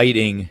is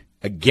citing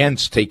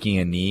against taking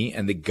a knee,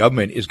 and the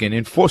government is going to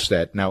enforce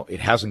that. Now,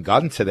 it hasn't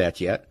gotten to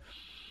that yet,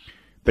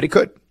 but it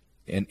could.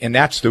 And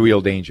that's the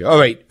real danger. All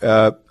right,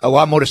 a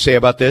lot more to say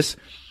about this,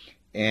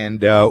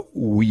 and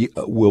we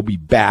will be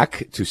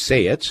back to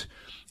say it.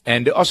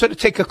 And also to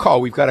take a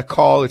call. We've got a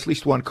call, at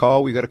least one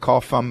call. We've got a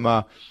call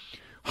from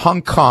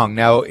Hong Kong.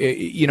 Now,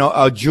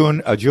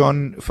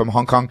 Arjun from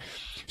Hong Kong,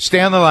 stay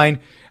on the line.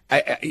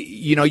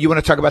 You want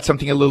to talk about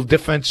something a little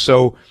different,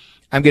 so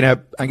I'm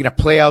gonna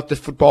play out the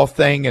football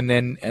thing, and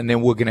then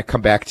we're gonna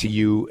come back to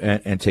you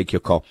and take your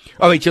call.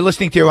 All right, you're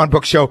listening to Yaron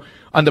Brook Show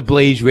on the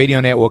Blaze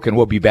Radio Network, and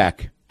we'll be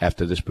back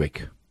after this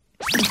break.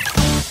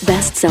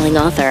 Best-selling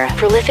author,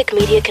 prolific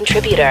media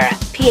contributor,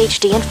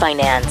 PhD in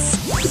finance.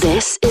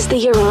 This is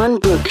the Yaron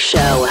Brook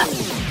Show,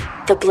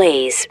 the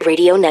Blaze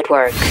Radio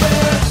Network.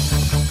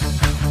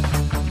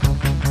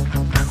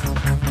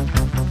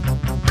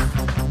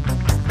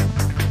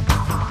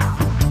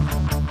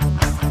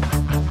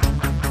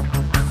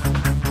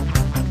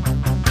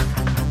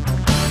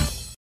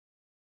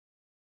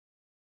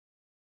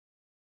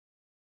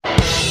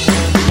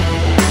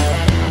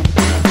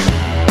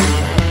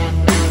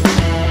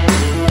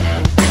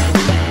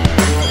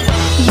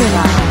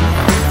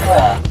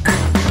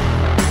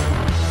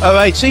 All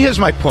right, so here's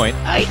my point.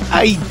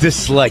 I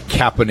dislike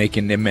Kaepernick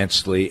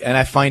immensely, and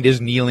I find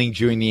his kneeling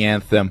during the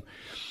anthem,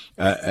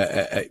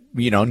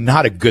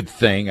 not a good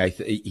thing.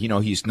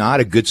 He's not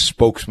a good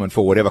spokesman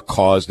for whatever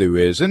cause there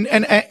is.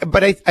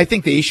 But I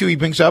think the issue he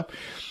brings up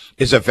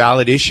is a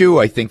valid issue.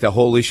 I think the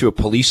whole issue of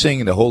policing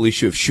and the whole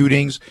issue of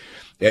shootings,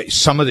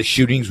 some of the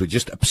shootings were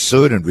just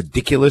absurd and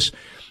ridiculous,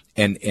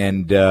 I'd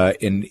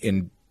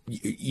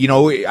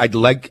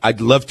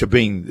love to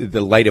bring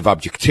the light of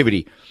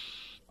objectivity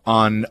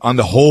on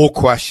the whole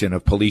question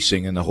of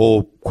policing and the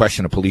whole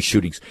question of police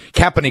shootings.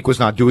 Kaepernick was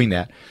not doing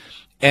that.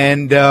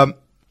 And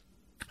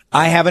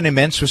I have an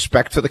immense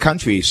respect for the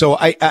country. So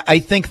I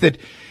think that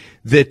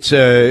if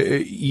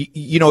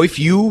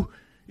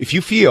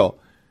you feel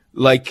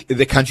like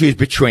the country is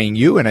betraying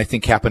you, and I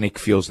think Kaepernick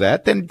feels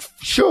that, then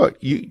sure,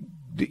 you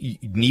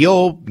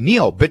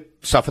kneel, but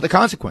suffer the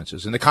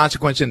consequences. And the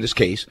consequence in this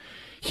case,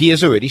 he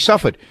has already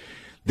suffered.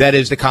 That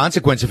is, the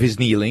consequence of his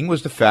kneeling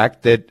was the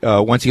fact that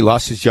once he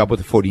lost his job with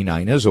the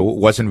 49ers, or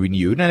wasn't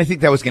renewed, and I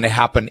think that was going to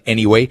happen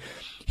anyway.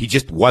 He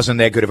just wasn't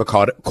that good of a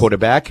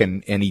quarterback,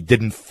 and he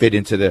didn't fit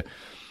into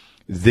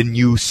the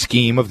new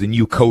scheme of the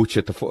new coach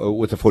with the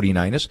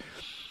 49ers.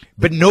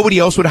 But nobody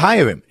else would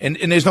hire him, and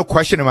there's no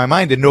question in my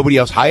mind that nobody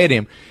else hired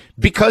him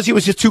because he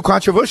was just too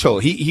controversial.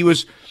 He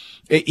was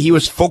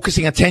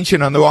focusing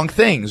attention on the wrong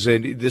things.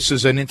 And this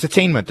is an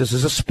entertainment. This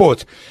is a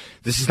sport.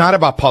 This is not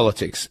about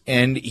politics.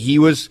 And he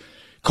was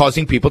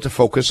causing people to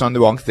focus on the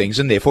wrong things,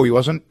 and therefore he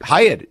wasn't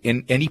hired.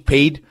 And he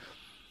paid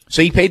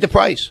the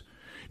price.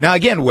 Now,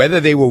 again, whether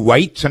they were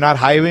right to not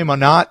hire him or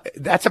not,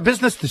 that's a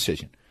business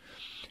decision.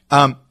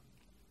 And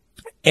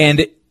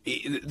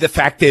the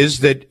fact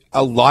is that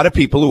a lot of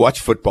people who watch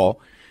football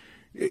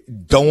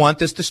don't want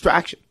this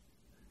distraction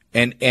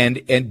and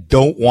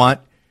don't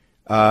want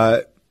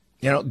to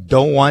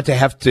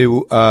have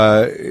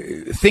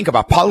to think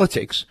about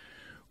politics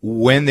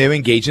when they're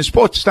engaged in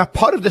sports. It's not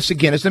part of this,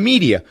 again, is the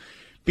media.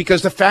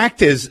 Because the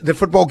fact is, the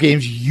football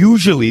games,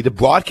 usually the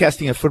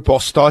broadcasting of football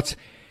starts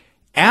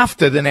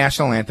after the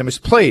national anthem is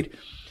played.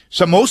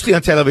 So mostly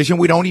on television,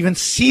 we don't even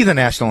see the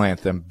national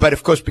anthem. But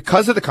of course,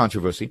 because of the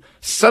controversy,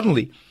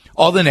 suddenly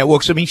all the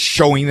networks have been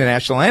showing the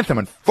national anthem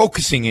and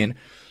focusing in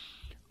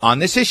on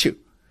this issue,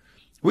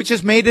 which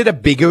has made it a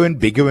bigger and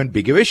bigger and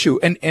bigger issue.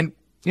 And at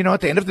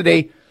the end of the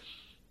day,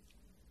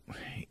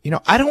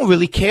 I don't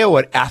really care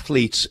what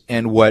athletes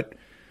and what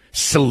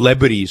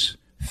celebrities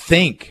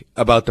think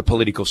about the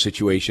political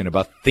situation,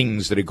 about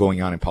things that are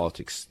going on in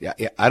politics. Yeah,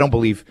 I don't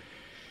believe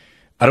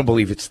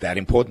it's that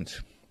important.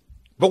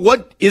 But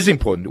what is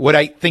important, what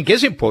I think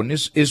is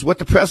important, is what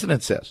the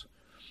president says.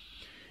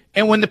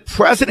 And when the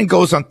president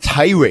goes on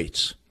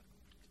tirades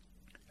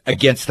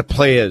against the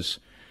players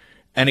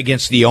and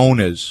against the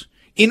owners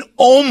in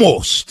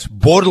almost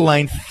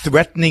borderline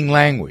threatening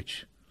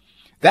language,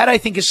 that I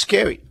think is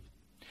scary.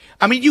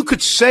 I mean, you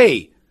could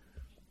say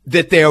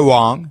that they're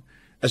wrong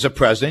as a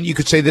president. You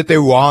could say that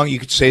they're wrong. You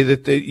could say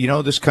that,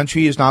 this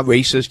country is not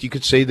racist. You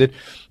could say that,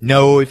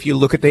 no, if you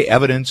look at the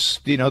evidence,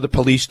 the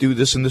police do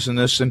this and this and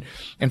this, and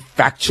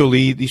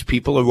factually these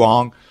people are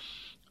wrong.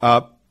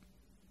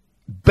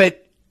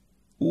 But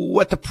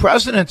what the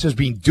president has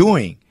been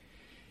doing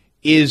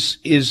is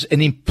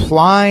an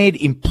implied,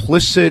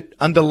 implicit,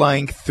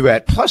 underlying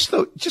threat, plus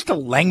just the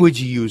language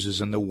he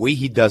uses and the way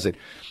he does it,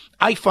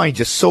 I find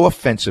just so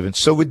offensive and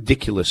so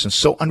ridiculous and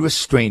so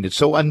unrestrained and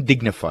so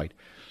undignified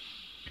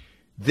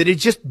that it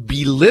just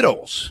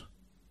belittles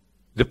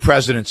the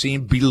presidency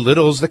and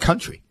belittles the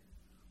country.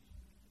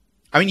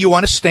 I mean, you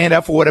want to stand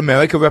up for what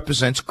America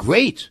represents?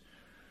 Great.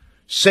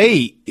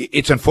 Say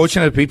it's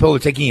unfortunate that people are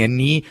taking a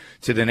knee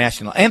to the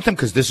national anthem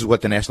because this is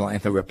what the national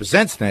anthem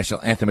represents. The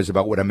national anthem is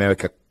about what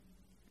America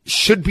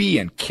should be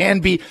and can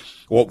be,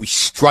 what we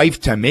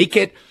strive to make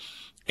it.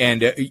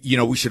 And,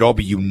 we should all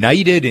be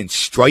united in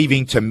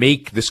striving to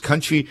make this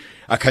country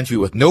a country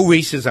with no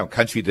racism, a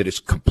country that is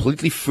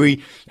completely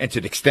free. And to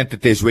the extent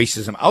that there's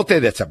racism out there,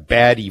 that's a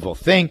bad, evil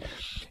thing.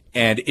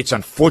 And it's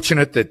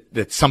unfortunate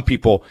that some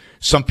people,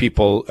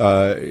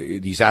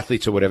 these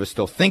athletes or whatever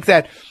still think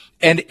that.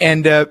 And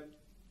turn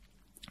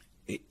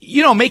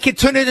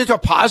it into a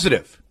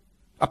positive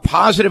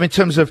in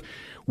terms of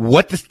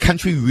what the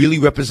country really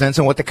represents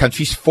and what the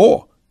country's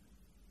for.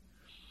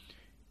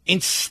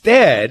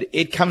 Instead,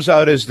 it comes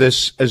out as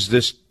this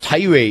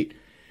tirade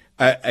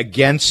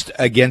against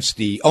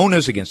the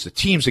owners, against the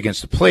teams,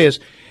 against the players,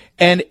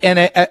 and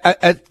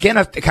again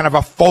a kind of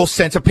a false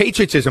sense of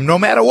patriotism. No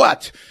matter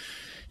what,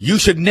 you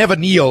should never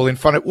kneel in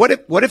front of.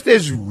 What if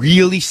there's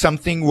really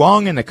something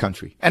wrong in the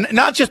country, and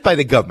not just by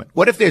the government?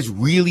 What if there's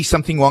really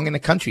something wrong in the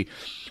country?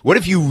 What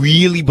if you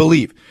really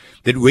believe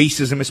that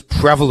racism is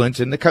prevalent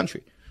in the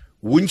country?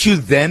 Wouldn't you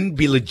then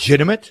be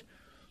legitimate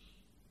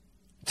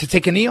to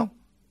take a knee?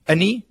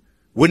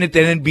 Wouldn't it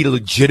then be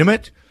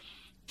legitimate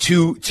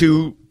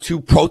to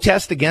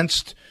protest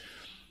against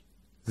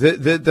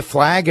the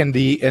flag and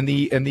the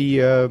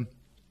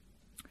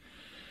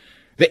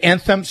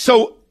anthem?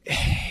 So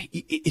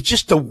it's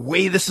just the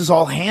way this is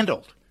all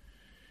handled.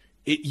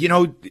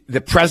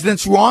 The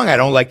president's wrong. I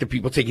don't like the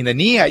people taking the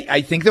knee.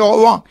 I think they're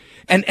all wrong.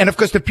 And of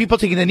course, the people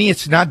taking the knee,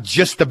 it's not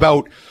just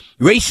about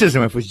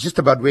racism. If it was just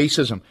about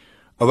racism,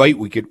 all right,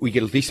 we could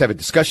at least have a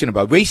discussion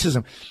about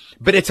racism,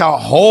 but it's a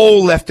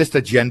whole leftist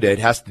agenda. It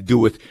has to do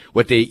with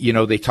what they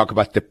talk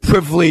about the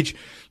privilege.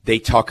 They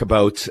talk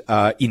about,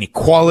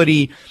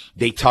 inequality.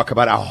 They talk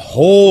about a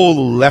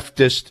whole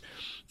leftist,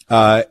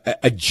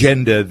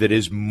 agenda that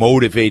is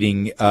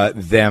motivating,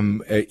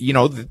 them,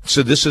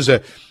 so this is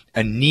a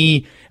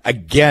knee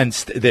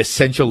against the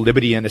essential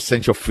liberty and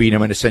essential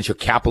freedom and essential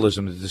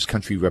capitalism that this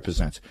country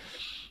represents.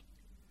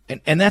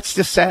 And that's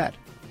just sad.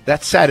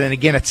 That's sad. And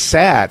again, it's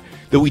sad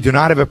that we do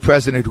not have a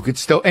president who can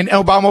still, and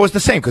Obama was the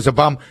same because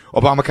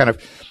Obama kind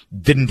of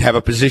didn't have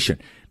a position,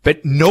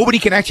 but nobody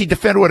can actually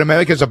defend what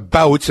America's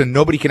about. So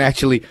nobody can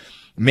actually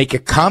make a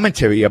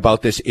commentary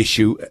about this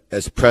issue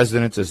as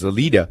president, as the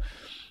leader,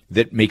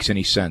 that makes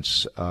any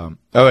sense. All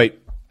right.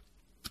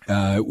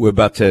 We're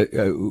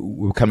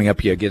coming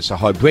up here against a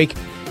hard break.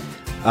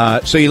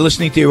 So you're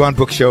listening to Yaron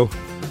Brook Show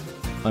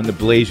on the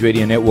Blaze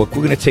Radio Network.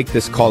 We're going to take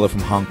this caller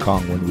from Hong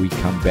Kong when we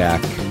come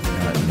back in a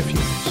few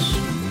minutes.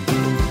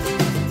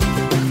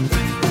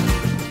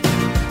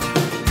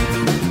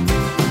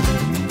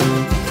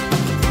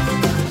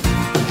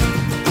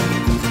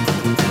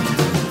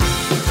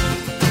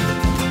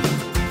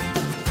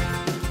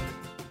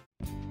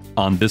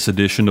 On this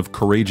edition of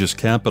Courageous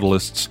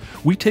Capitalists,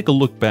 we take a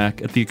look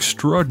back at the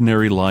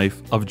extraordinary life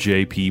of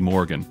J.P.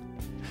 Morgan.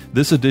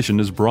 This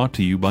edition is brought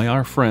to you by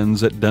our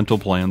friends at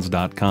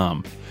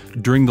dentalplans.com.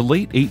 During the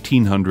late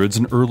 1800s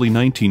and early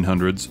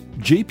 1900s,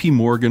 J.P.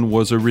 Morgan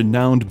was a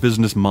renowned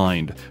business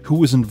mind who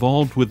was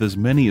involved with as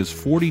many as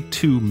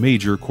 42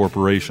 major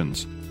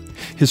corporations.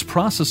 His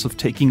process of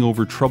taking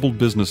over troubled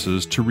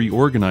businesses to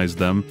reorganize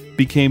them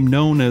became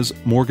known as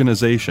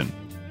Morganization.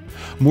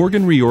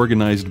 Morgan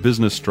reorganized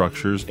business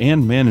structures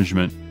and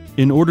management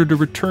in order to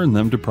return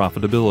them to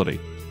profitability.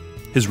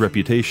 His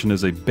reputation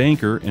as a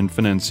banker and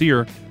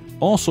financier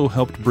also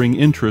helped bring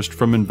interest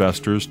from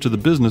investors to the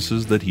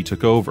businesses that he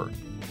took over.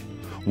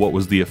 What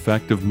was the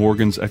effect of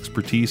Morgan's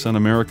expertise on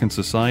American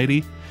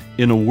society?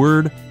 In a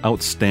word,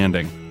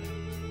 outstanding.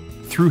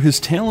 Through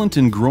his talent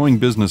in growing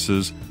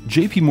businesses,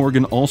 J.P.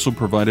 Morgan also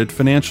provided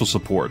financial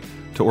support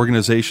to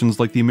organizations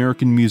like the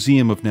American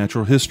Museum of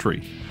Natural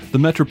History, the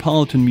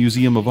Metropolitan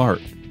Museum of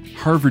Art,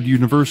 Harvard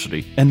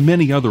University, and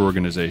many other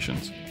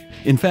organizations.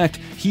 In fact,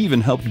 he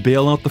even helped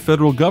bail out the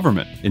federal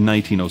government in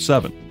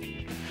 1907.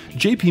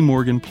 J.P.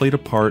 Morgan played a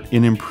part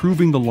in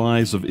improving the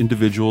lives of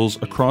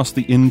individuals across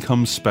the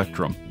income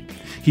spectrum.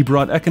 He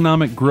brought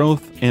economic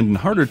growth and, in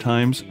harder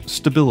times,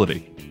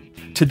 stability.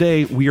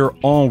 Today, we are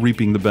all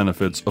reaping the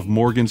benefits of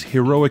Morgan's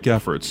heroic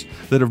efforts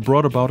that have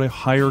brought about a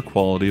higher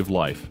quality of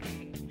life.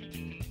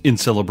 In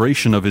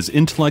celebration of his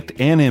intellect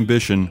and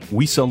ambition,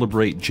 we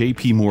celebrate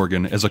J.P.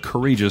 Morgan as a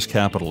courageous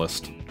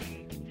capitalist.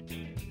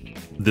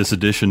 This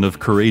edition of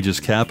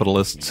Courageous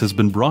Capitalists has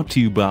been brought to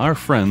you by our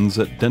friends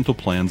at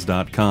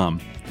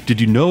dentalplans.com.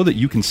 Did you know that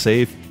you can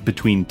save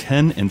between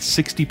 10 and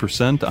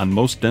 60% on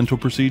most dental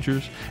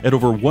procedures at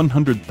over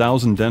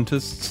 100,000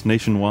 dentists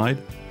nationwide?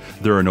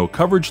 There are no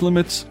coverage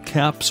limits,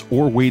 caps,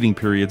 or waiting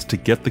periods to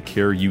get the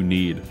care you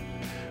need.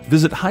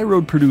 Visit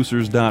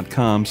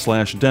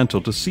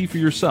highroadproducers.com/dental to see for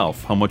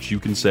yourself how much you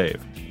can save.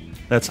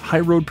 That's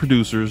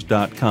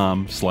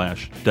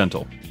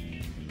highroadproducers.com/dental.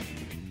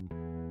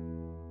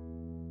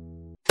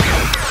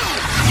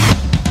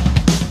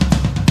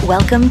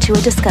 Welcome to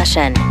a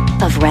discussion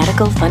of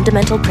radical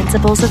fundamental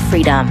principles of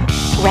freedom,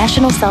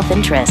 rational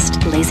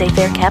self-interest,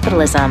 laissez-faire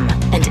capitalism,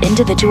 and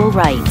individual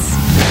rights.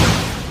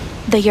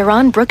 The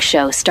Yaron Brooks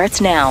Show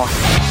starts now.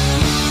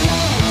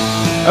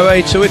 All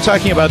right, so we're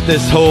talking about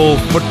this whole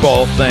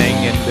football thing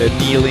and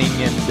kneeling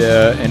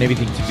and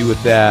everything to do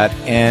with that.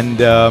 And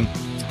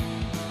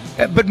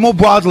but more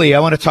broadly, I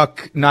want to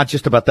talk not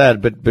just about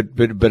that,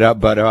 but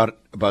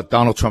about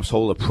Donald Trump's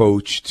whole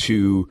approach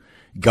to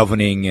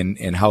governing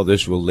and how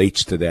this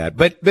relates to that.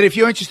 But if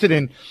you're interested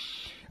in,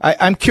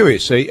 I'm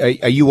curious. Are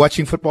you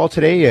watching football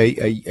today?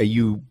 Are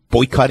you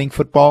boycotting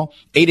football?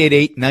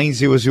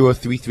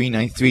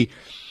 888-900-3393.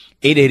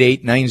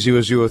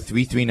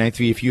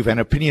 888-900-3393 if you have an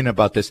opinion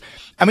about this.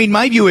 I mean,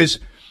 my view is,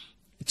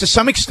 to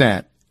some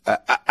extent,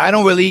 I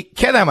don't really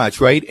care that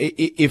much, right?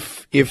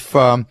 If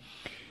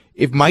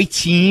my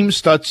team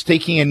starts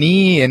taking a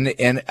knee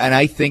and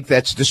I think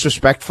that's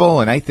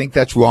disrespectful and I think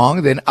that's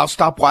wrong, then I'll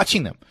stop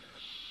watching them,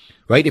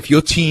 right? If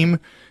your team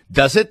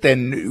does it,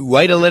 then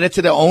write a letter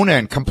to the owner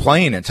and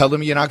complain and tell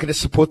them you're not going to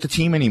support the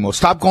team anymore.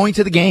 Stop going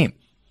to the game.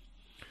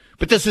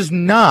 But this is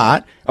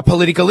not a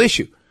political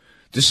issue.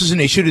 This is an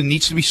issue that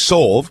needs to be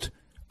solved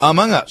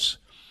among us.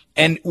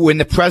 And when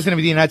the President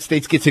of the United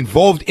States gets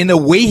involved in the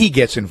way he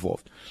gets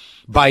involved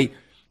by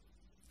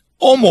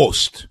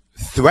almost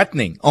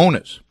threatening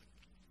owners,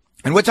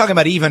 and we're talking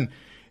about even,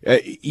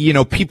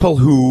 people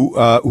who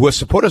are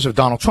supporters of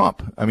Donald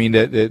Trump. I mean,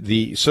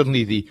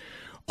 certainly the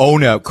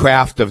owner,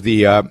 Kraft of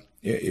the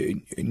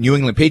New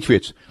England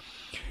Patriots,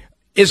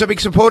 is a big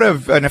supporter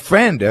of and a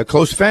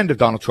close friend of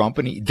Donald Trump,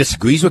 and he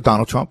disagrees with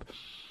Donald Trump.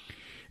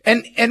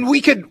 And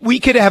we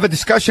could have a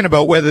discussion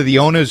about whether the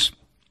owners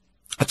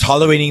are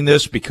tolerating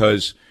this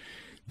because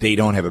they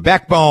don't have a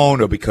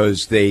backbone or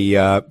because they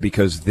are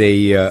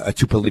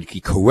too politically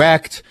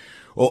correct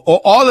or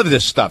all of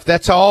this stuff.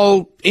 That's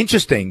all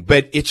interesting,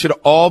 but it should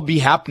all be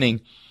happening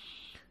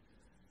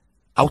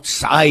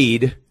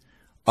outside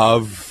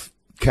of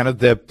kind of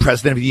the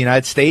President of the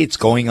United States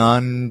going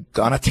on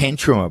a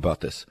tantrum about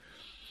this.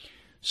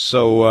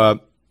 So,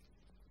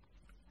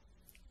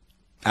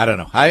 I don't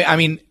know. I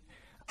mean,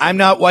 I'm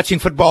not watching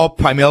football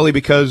primarily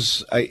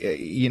because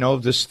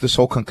this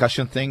whole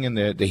concussion thing and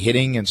the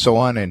hitting and so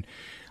on, and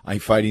I'm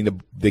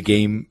finding the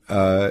game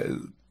more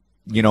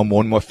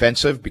and more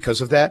offensive because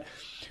of that.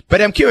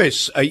 But I'm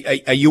curious,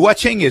 are you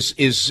watching? Is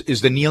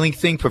the kneeling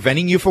thing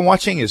preventing you from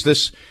watching? Is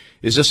this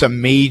a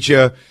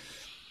major?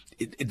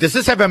 Does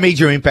this have a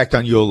major impact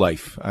on your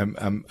life?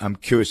 I'm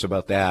curious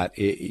about that.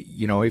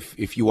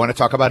 If you want to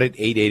talk about it,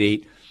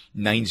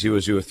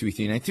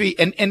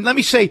 888-900-3393. And let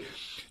me say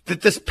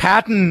that this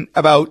pattern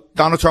about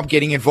Donald Trump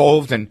getting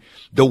involved and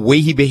the way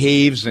he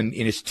behaves and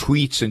in his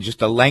tweets and just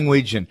the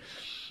language and,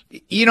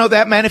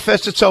 that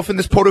manifests itself in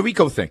this Puerto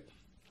Rico thing.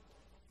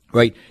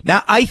 Right.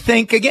 Now, I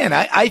think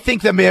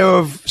the mayor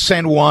of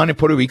San Juan in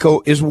Puerto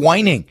Rico is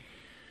whining.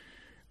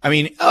 I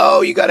mean,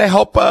 you got to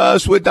help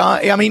us with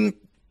Don. I mean,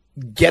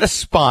 get a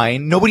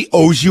spine. Nobody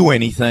owes you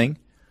anything.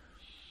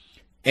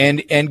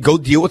 And go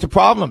deal with the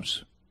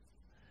problems.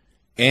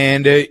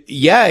 And,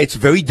 it's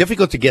very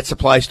difficult to get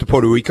supplies to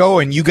Puerto Rico.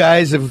 And you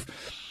guys on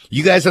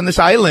this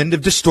island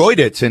have destroyed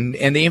it and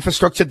the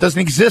infrastructure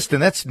doesn't exist.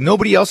 And that's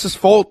nobody else's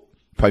fault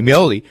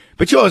primarily,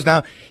 but yours.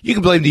 Now, you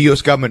can blame the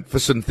U.S. government for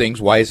certain things.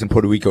 Why isn't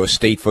Puerto Rico a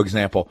state, for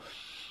example?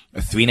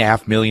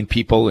 3.5 million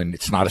people and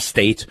it's not a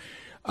state.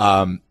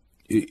 Why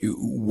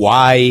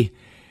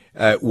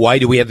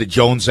do we have the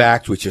Jones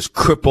Act, which has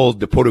crippled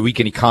the Puerto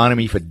Rican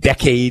economy for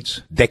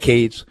decades?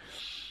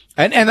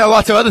 And there are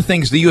lots of other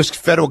things the U.S.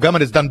 federal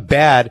government has done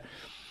bad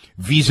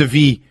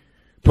vis-a-vis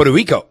Puerto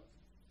Rico.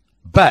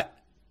 But,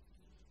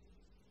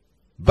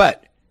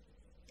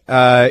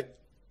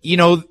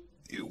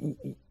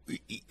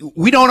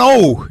 we don't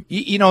owe,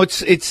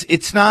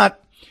 it's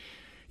not,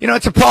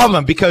 it's a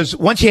problem because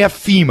once you have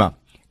FEMA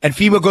and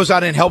FEMA goes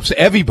out and helps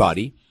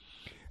everybody,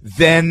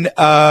 then,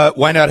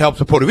 why not help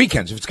the Puerto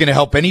Ricans? If it's going to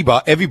help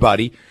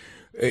everybody,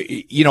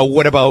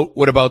 what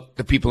about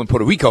the people in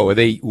Puerto Rico?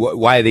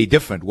 Why are they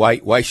different?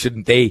 Why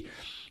shouldn't they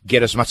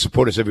get as much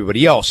support as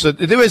everybody else? So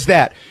there is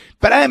that.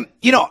 But I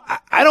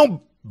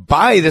don't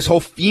buy this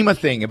whole FEMA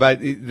thing about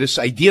this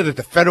idea that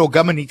the federal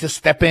government needs to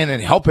step in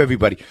and help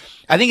everybody.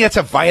 I think that's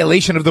a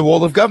violation of the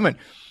role of government.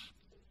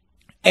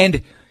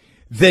 And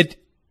that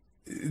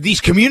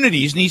these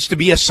communities needs to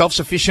be as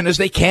self-sufficient as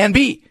they can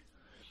be.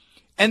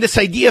 And this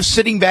idea of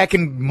sitting back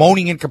and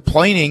moaning and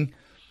complaining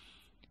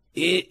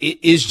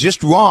is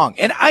just wrong.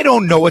 And I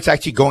don't know what's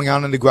actually going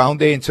on the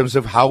ground there in terms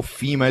of how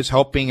FEMA is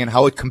helping and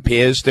how it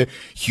compares to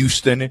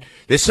Houston. And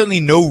there's certainly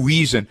no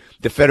reason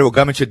the federal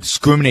government should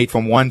discriminate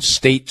from one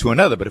state to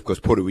another. But of course,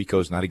 Puerto Rico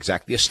is not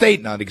exactly a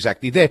state, not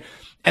exactly there.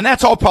 And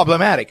that's all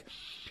problematic.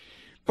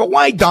 But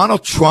why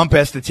Donald Trump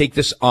has to take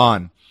this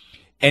on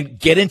and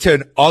get into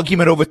an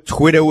argument over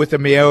Twitter with the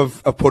mayor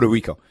of Puerto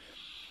Rico?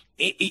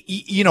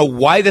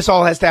 Why this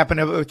all has to happen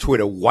over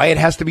Twitter, why it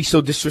has to be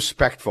so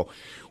disrespectful,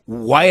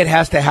 why it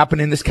has to happen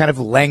in this kind of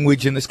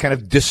language and this kind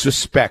of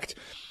disrespect.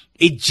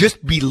 It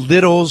just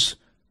belittles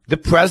the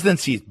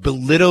presidency. It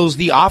belittles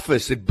the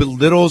office. It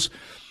belittles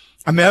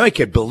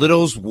America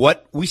belittles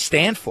what we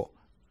stand for.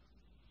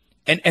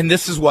 And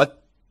this is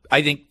what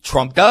I think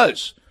Trump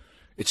does.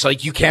 It's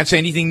like you can't say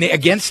anything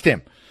against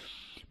him.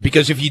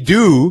 Because if you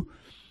do,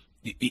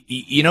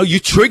 you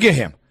trigger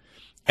him.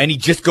 And he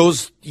just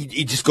goes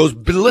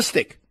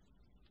ballistic.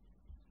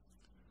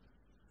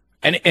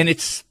 And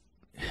it's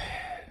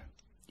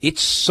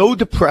so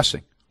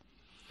depressing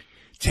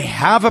to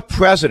have a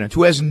president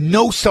who has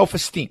no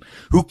self-esteem,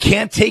 who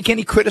can't take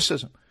any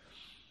criticism.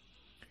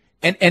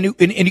 And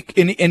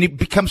it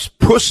becomes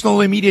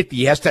personal immediately.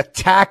 He has to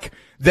attack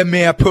the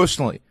mayor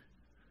personally.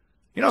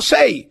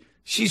 Say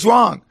she's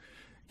wrong.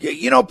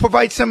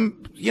 Provide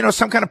some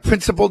kind of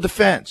principled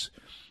defense.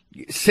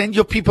 Send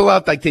your people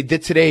out like they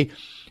did today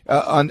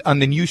on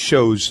the news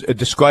shows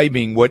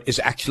describing what is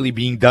actually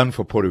being done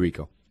for Puerto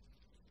Rico.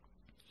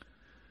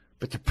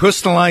 But to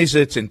personalize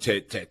it and to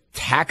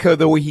attack her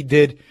the way he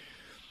did,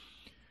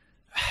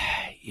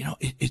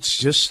 it's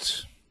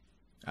just,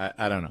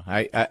 I don't know.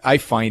 I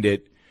find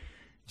it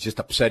just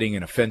upsetting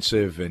and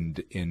offensive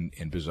and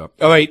bizarre.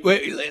 All right,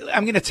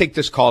 I'm going to take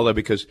this caller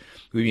because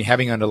we've been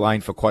having on the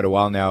line for quite a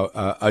while now.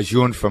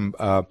 Arjun from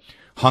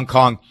Hong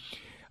Kong.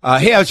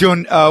 Hey,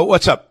 Arjun,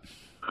 what's up?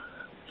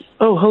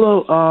 Oh,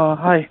 hello.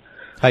 Hi.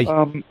 Hi.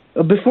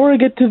 Before I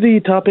get to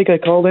the topic I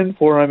called in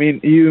for,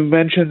 you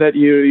mentioned that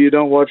you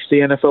don't watch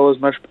the NFL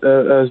as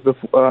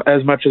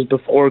much as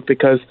before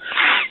because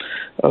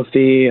of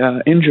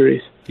the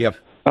injuries. Yep.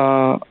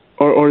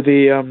 Or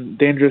the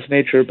dangerous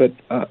nature. But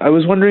I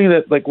was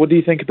wondering what do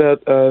you think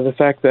about the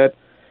fact that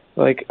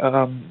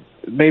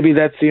maybe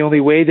that's the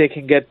only way they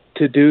can get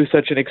to do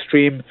such an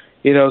extreme,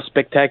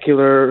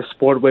 spectacular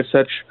sport with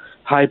such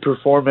high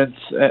performance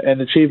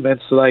and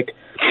achievements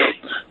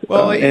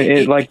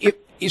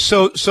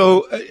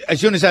So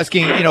Arjun is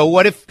asking,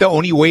 what if the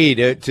only way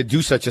to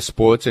do such a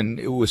sport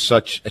and with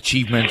such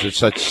achievements and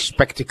such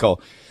spectacle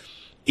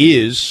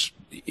is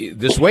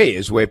this way,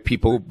 is where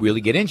people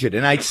really get injured?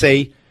 And I'd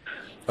say,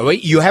 all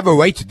right, you have a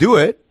right to do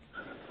it,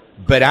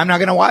 but I'm not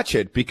going to watch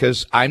it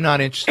because I'm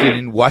not interested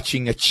in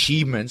watching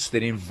achievements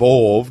that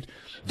involved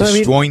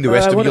destroying the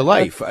rest of your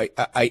life.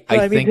 I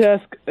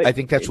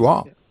think that's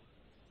wrong.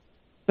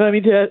 No, I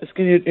mean to ask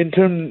you in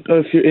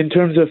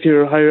terms of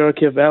your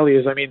hierarchy of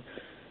values.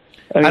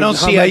 I don't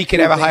see how you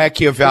can have a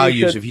hierarchy of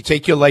values if you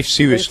take your life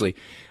seriously.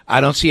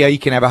 I don't see how you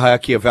can have a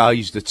hierarchy of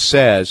values that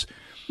says,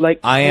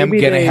 I am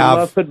going to have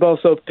love football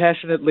so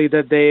passionately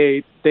that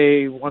they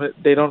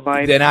don't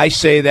mind. Then I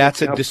say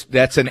that's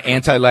an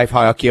anti-life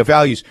hierarchy of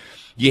values.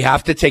 You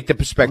have to take the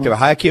perspective. A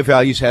hierarchy of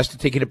values has to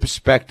take into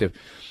perspective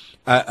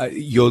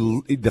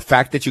the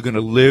fact that you're going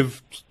to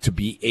live to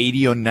be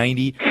 80 or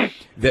 90,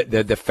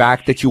 the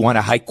fact that you want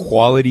a high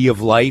quality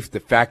of life, the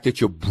fact that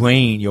your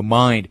brain, your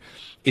mind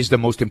is the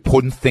most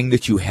important thing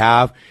that you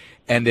have,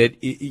 and that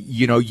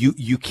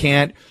you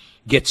can't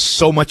get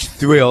so much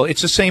thrill.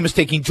 It's the same as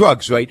taking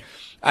drugs, right?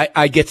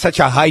 I get such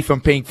a high from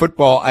playing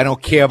football, I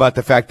don't care about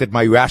the fact that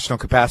my rational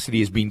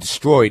capacity is being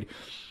destroyed.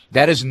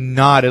 That is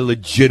not a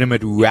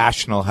legitimate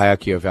rational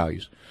hierarchy of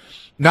values.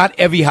 Not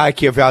every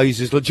hierarchy of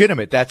values is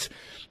legitimate. That's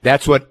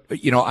what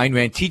Ayn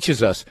Rand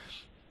teaches us,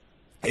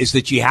 is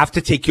that you have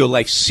to take your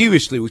life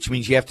seriously, which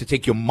means you have to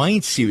take your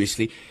mind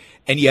seriously.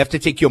 And you have to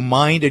take your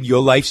mind and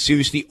your life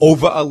seriously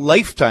over a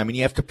lifetime, and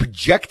you have to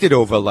project it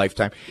over a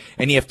lifetime,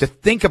 and you have to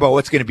think about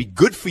what's going to be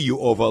good for you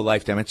over a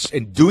lifetime.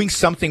 And doing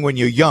something when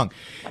you're young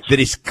that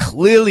is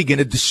clearly going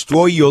to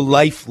destroy your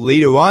life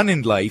later on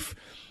in life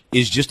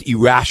is just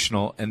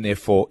irrational and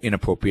therefore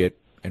inappropriate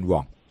and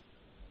wrong.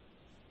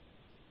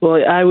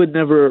 Well, I would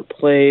never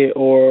play,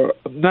 or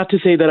not to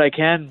say that I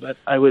can, but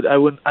I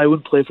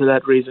wouldn't play for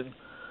that reason.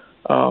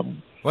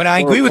 Well, I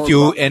agree with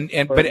you,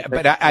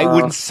 but I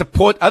wouldn't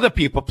support other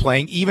people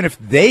playing, even if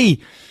they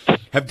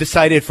have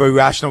decided for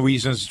irrational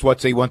reasons what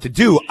they want to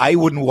do. I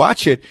wouldn't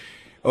watch it,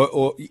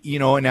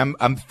 and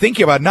I'm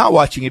thinking about not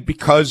watching it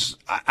because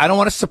I don't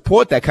want to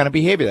support that kind of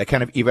behavior, that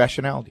kind of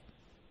irrationality.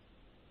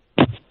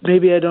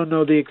 Maybe I don't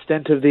know the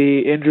extent of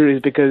the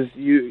injuries because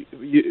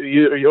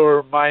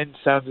your mind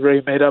sounds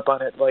very made up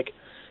on it,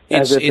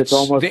 it's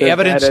almost the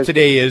evidence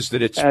today is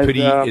that it's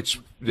pretty.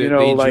 The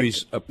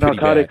injuries are pretty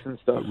narcotics bad, and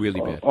stuff,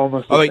 really bad.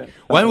 Almost. All right,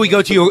 why don't we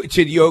go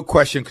to your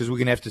question, because we're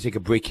going to have to take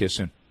a break here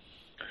soon.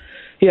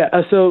 Yeah.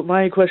 So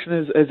my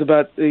question is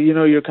about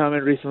your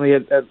comment recently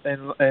in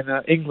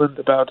England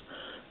about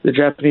the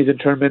Japanese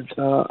internment.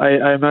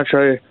 I'm not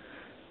sure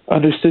I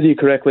understood you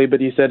correctly,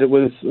 but you said it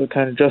was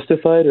kind of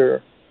justified,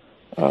 or.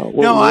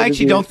 No, I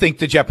actually don't think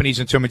the Japanese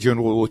internment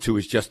during World War II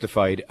is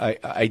justified.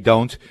 I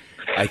don't.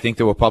 I think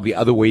there were probably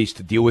other ways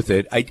to deal with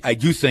it. I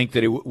do think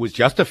that it was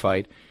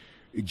justified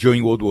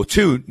during World War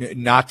II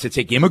not to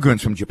take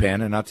immigrants from Japan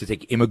and not to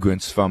take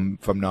immigrants from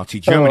Nazi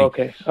Germany. Oh,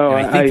 okay. And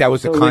I think that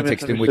was the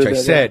context in which I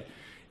said,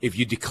 if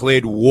you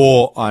declared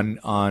war on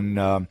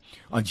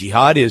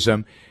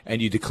jihadism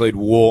and you declared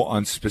war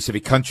on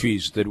specific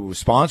countries that were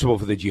responsible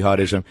for the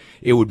jihadism,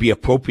 it would be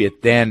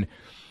appropriate then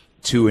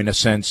to, in a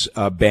sense,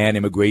 ban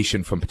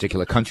immigration from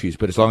particular countries.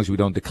 But as long as we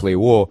don't declare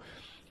war,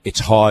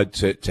 it's hard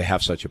to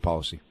have such a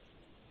policy.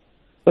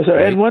 Oh, sorry.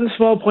 Right? And one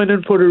small point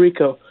in Puerto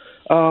Rico.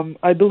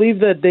 I believe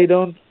that they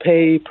don't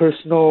pay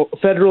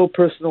federal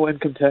personal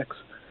income tax.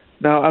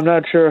 Now, I'm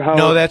not sure how.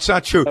 No, that's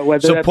not true.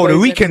 Whether So that Puerto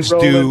plays Ricans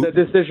any role in do.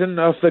 the decision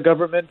of the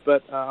government,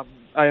 but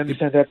I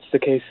understand that's the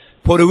case.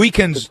 Puerto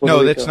Ricans, Puerto no,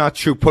 Rico. that's not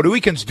true. Puerto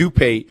Ricans do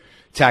pay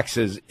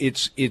taxes.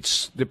 It's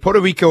the Puerto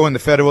Rico and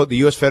the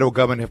U.S. federal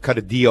government have cut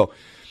a deal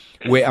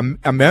where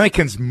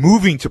Americans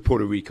moving to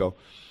Puerto Rico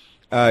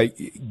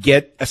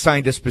get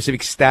assigned a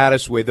specific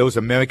status where those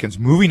Americans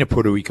moving to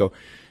Puerto Rico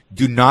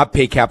do not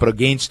pay capital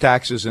gains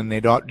taxes and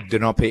do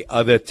not pay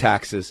other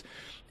taxes.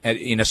 And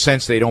in a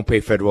sense, they don't pay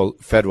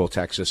federal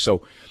taxes.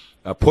 So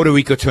Puerto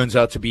Rico turns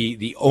out to be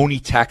the only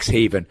tax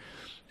haven,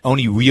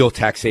 only real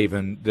tax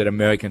haven that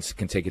Americans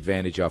can take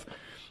advantage of.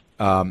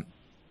 And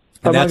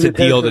that's a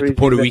deal that the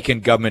Puerto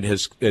Rican government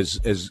has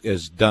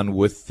done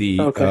with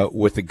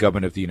the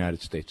government of the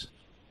United States.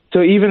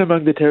 So even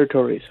among the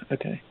territories,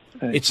 okay.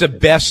 It's the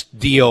best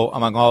deal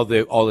among all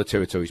the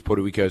territories.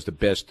 Puerto Rico has the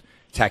best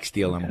tax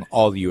deal among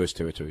all the U.S.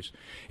 territories.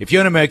 If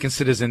you're an American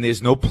citizen,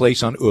 there's no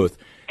place on earth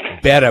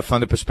better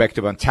from the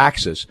perspective on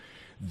taxes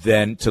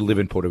than to live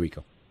in Puerto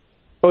Rico.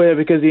 Oh yeah,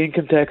 because the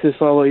income taxes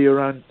follow you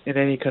around in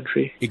any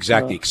country.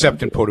 Exactly,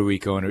 except in Puerto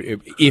Rico.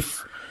 And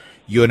if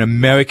you're an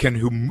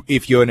American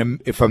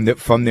from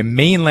the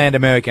mainland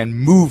America and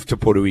move to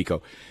Puerto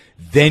Rico,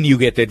 then you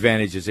get the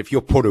advantages. If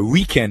you're Puerto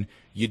Rican,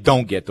 you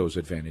don't get those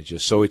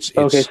advantages. So it's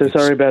okay. So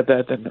sorry about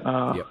that. Then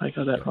I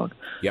got that wrong.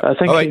 Yep.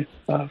 Thank you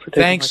for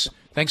taking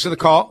Thanks for the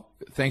call.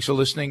 Thanks for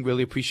listening.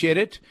 Really appreciate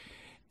it.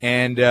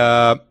 And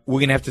we're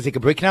going to have to take a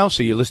break now.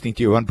 So you're listening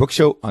to Yaron Brook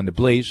Show on the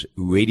Blaze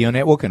Radio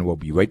Network, and we'll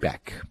be right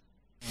back.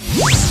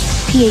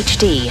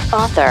 PhD,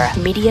 author,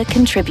 media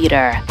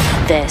contributor.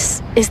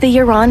 This is the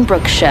Yaron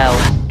Brook Show,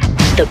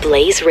 the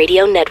Blaze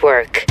Radio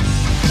Network.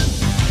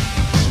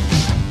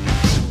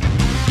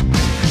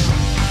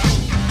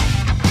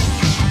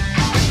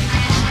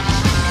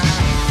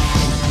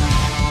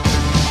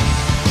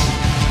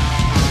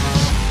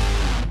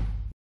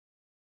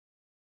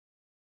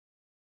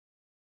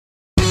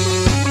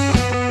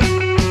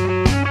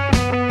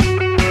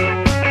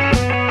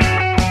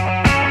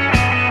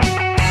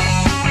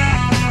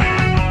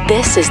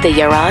 This is the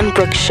Yaron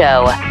Brook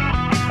Show.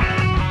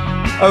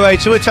 All right,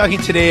 so we're talking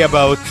today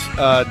about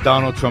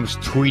Donald Trump's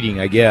tweeting,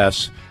 I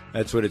guess.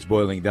 That's what it's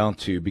boiling down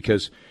to.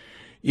 Because,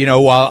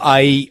 while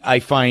I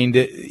find,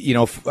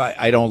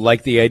 I don't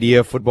like the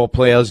idea of football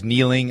players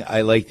kneeling,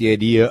 I like the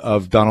idea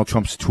of Donald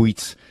Trump's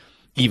tweets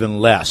even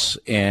less.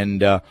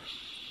 And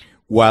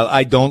while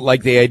I don't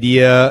like the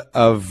idea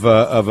of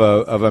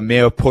a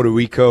mayor of Puerto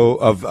Rico,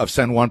 of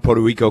San Juan,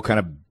 Puerto Rico, kind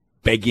of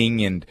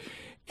begging and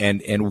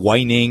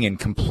whining and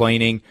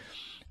complaining.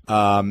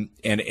 And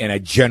I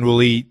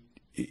generally,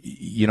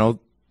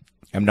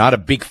 I'm not a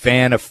big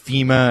fan of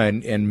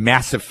FEMA and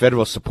massive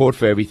federal support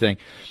for everything.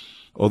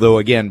 Although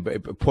again,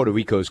 Puerto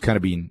Rico is kind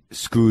of being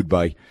screwed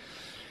by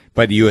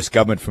the U.S.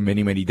 government for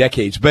many, many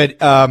decades. But,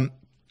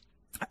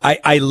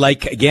 I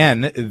like,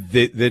 again,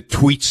 the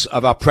tweets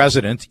of our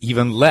president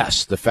even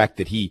less, the fact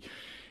that he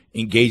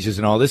engages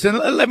in all this. And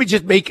let me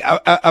just make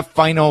a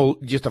final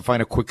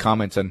quick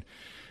comment on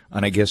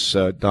I guess,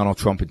 Donald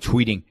Trump and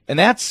tweeting. And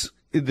that's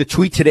the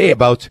tweet today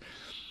about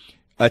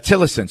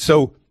Tillerson.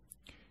 So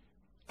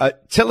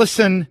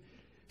Tillerson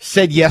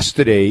said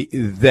yesterday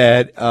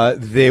that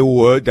there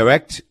were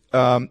direct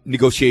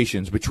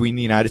negotiations between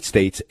the United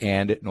States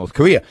and North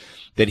Korea,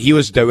 that he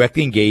was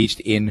directly engaged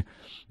in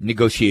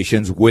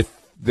negotiations with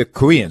the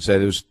Koreans, that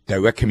there was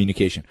direct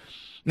communication.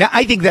 Now,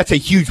 I think that's a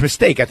huge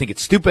mistake. I think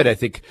it's stupid. I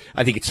think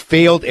it's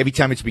failed every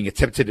time it's being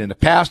attempted in the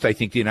past. I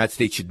think the United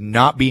States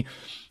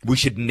we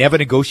should never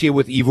negotiate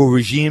with evil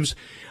regimes.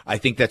 I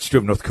think that's true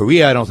of North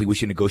Korea. I don't think we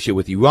should negotiate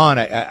with Iran.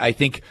 I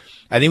think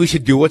we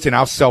should do what's in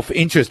our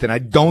self-interest, and I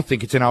don't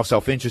think it's in our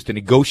self-interest to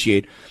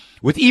negotiate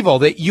with evil.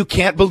 That you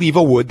can't believe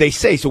a word they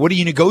say. So what are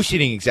you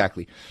negotiating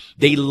exactly?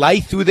 They lie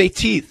through their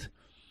teeth.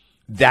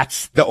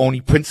 That's the only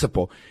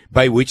principle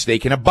by which they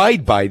can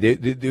abide by.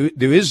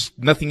 There is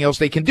nothing else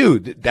they can do.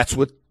 That's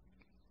what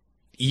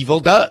evil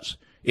does.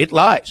 It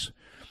lies.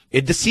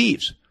 It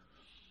deceives.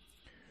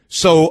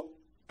 So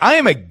I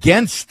am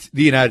against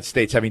the United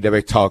States having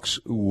direct talks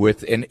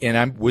with, and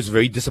I was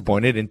very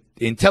disappointed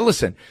in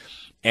Tillerson,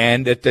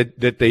 and that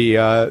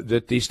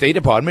the State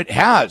Department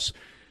has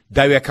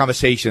direct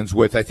conversations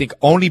with. I think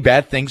only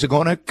bad things are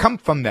going to come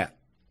from that.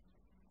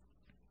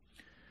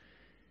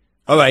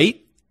 All right.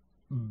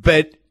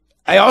 But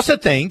I also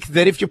think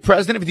that if you're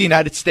president of the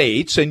United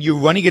States and you're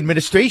running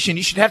administration,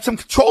 you should have some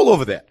control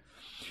over that.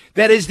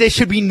 That is, there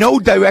should be no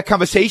direct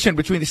conversation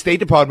between the State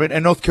Department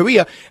and North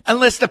Korea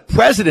unless the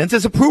president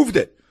has approved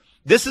it.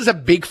 This is a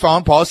big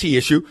foreign policy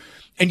issue,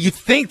 and you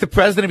think the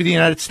president of the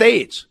United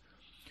States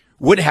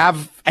would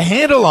have a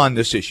handle on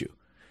this issue,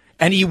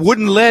 and he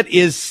wouldn't let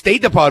his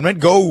State Department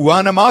go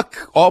run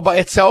amok all by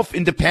itself,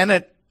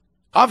 independent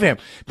of him.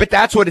 But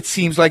that's what it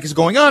seems like is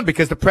going on,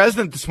 because the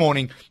president this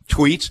morning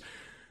tweets,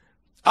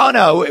 oh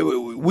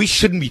no, we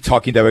shouldn't be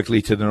talking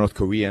directly to the North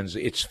Koreans.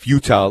 It's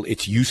futile.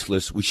 It's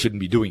useless. We shouldn't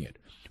be doing it.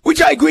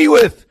 Which I agree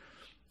with.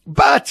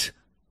 But,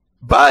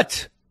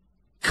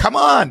 come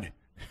on.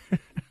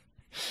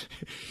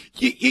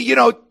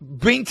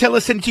 bring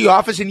Tillerson to your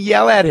office and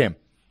yell at him.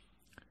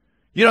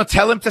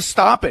 Tell him to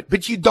stop it.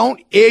 But you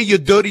don't air your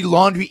dirty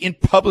laundry in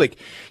public.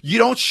 You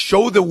don't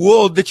show the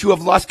world that you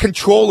have lost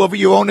control over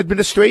your own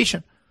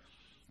administration.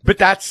 But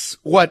that's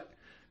what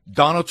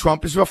Donald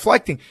Trump is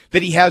reflecting,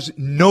 that he has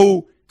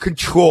no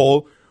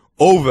control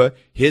over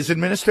his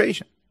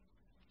administration.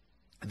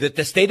 That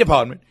the State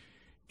Department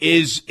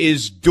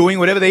is doing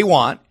whatever they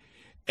want,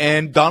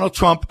 and Donald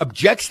Trump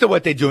objects to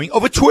what they're doing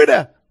over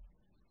Twitter.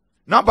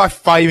 Not by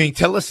firing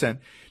Tillerson,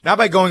 not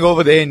by going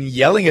over there and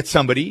yelling at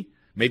somebody.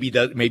 Maybe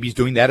he's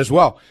doing that as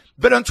well.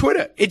 But on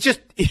Twitter, it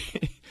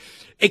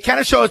kind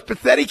of shows how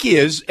pathetic he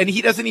is, and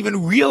he doesn't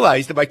even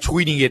realize that by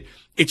tweeting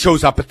it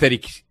shows how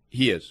pathetic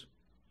he is.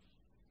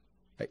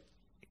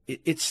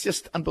 It's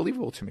just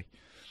unbelievable to me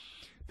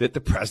that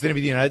the President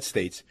of the United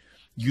States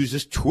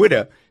uses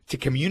Twitter to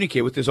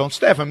communicate with his own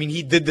staff. I mean,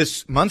 he did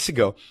this months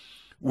ago,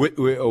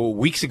 or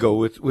weeks ago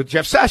with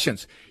Jeff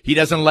Sessions. He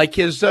doesn't like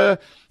his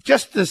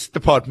Justice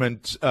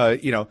Department,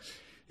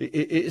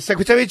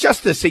 Secretary of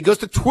Justice. He goes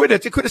to Twitter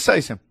to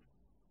criticize him.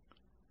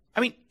 I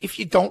mean, if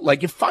you don't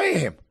like him, fire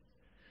him,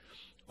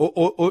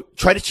 or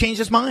try to change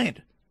his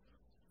mind.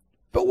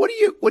 But what are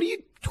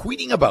you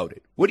tweeting about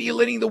it? What are you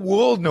letting the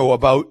world know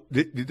about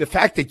the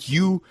fact that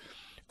you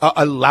are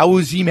a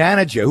lousy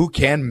manager who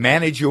can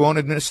manage your own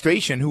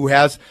administration, who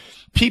has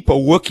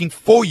people working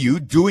for you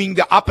doing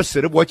the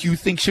opposite of what you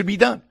think should be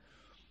done?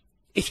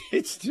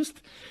 It's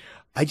just,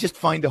 I just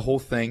find the whole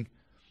thing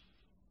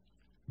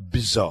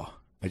bizarre.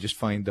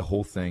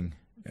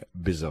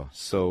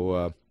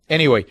 So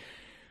anyway,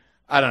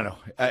 I don't know.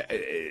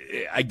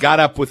 I got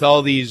up with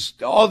all these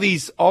Trump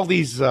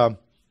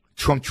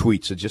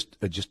tweets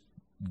are just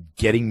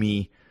getting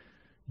me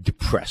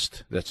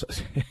depressed. That's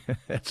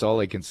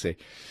all I can say.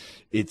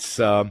 It's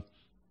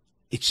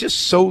just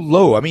so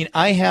low. I mean,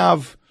 I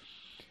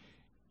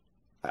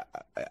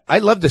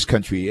love this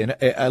country, and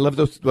I love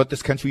what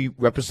this country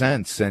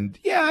represents. And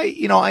yeah,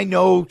 I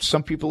know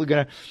some people are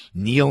going to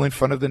kneel in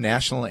front of the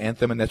national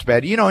anthem, and that's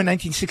bad. In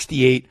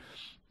 1968,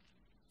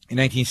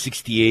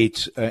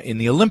 in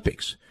the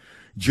Olympics,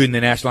 during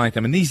the national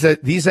anthem, and these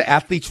are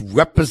athletes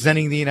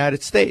representing the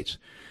United States.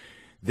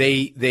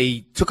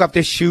 They took off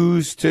their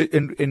shoes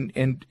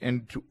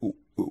and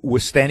were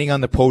standing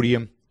on the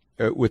podium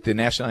with the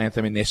national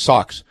anthem in their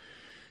socks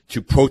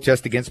to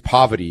protest against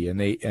poverty, and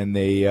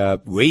they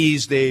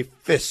raised their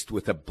fist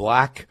with a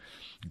black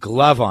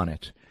glove on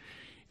it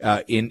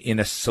in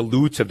a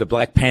salute of the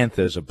Black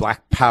Panthers, of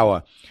Black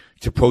Power,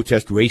 to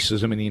protest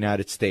racism in the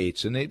United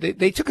States. And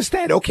they took a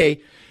stand.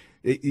 Okay,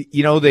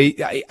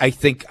 I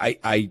think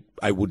I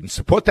wouldn't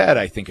support that.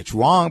 I think it's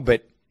wrong,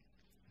 but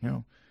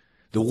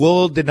the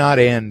world did not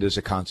end as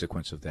a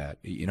consequence of that.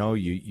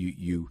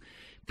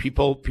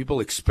 People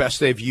express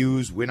their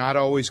views. We're not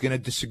always going to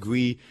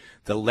disagree.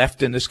 The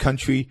left in this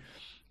country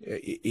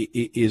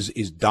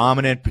is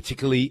dominant,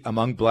 particularly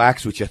among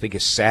blacks, which I think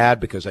is sad,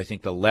 because I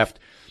think the left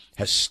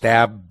has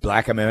stabbed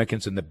black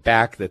Americans in the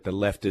back, that the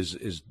left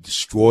is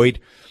destroyed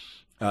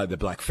the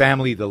black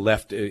family. The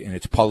left in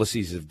its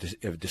policies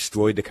have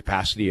destroyed the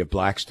capacity of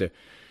blacks to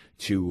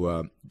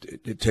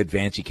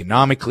advance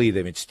economically.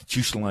 They've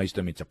institutionalized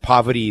them into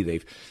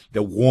poverty.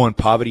 The war on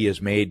poverty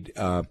has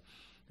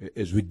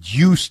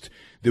reduced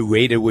the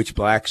rate at which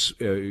blacks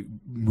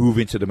move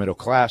into the middle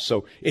class.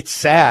 So it's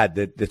sad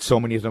that so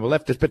many of them are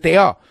leftists, but they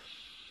are.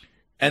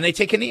 And they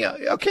take a knee.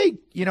 Okay,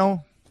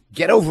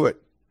 get over it.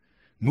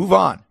 Move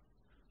on.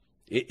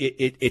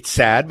 It's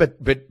sad,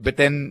 but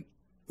then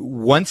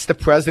once the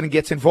president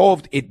gets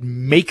involved, it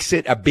makes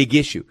it a big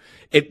issue.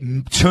 It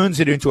turns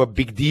it into a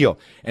big deal.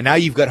 And now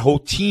you've got whole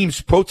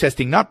teams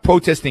protesting, not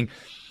protesting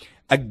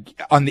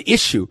on the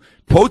issue,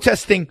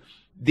 protesting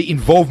the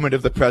involvement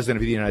of the president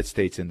of the United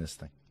States in this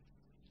thing.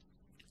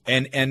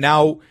 And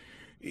now,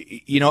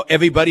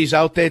 everybody's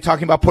out there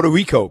talking about Puerto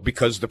Rico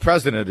because the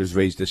president has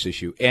raised this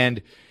issue.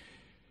 And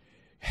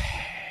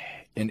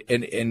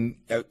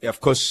of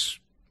course,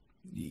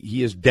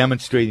 he is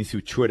demonstrating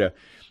through Twitter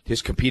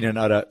his complete and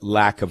utter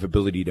lack of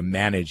ability to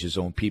manage his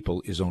own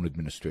people, his own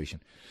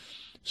administration.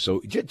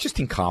 So just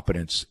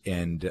incompetence,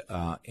 and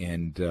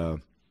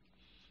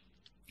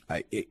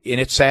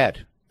it's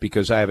sad,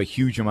 because I have a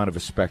huge amount of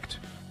respect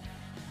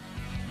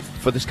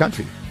for this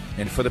country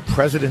and for the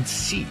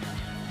presidency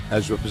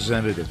as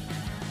representative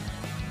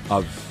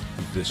of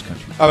this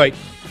country. All right,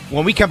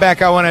 when we come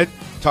back, I want to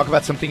talk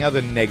about something other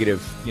than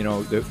negative.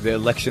 The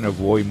election of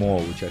Roy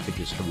Moore, which I think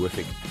is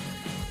horrific.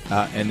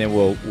 And then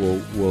we'll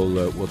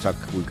talk.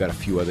 We've got a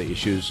few other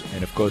issues,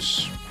 and of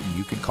course,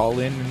 you can call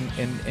in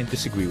and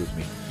disagree with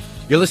me.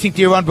 You're listening to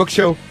the Yaron Brooks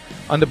Show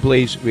on the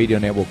Blaze Radio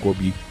Network. We'll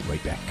be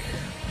right back.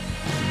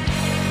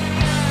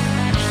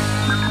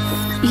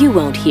 You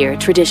won't hear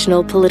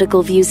traditional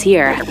political views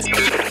here.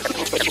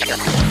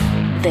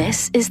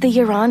 This is the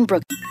Yaron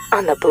Brooks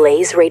on the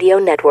Blaze Radio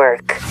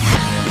Network.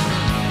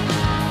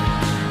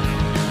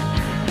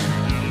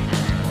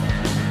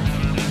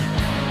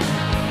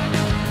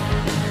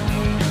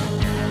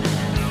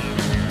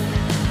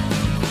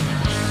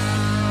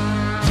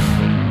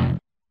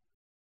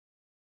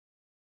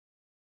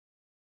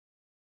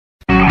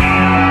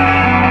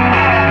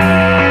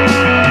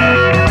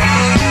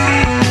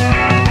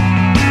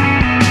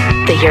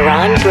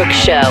 Yaron Brooks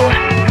Show.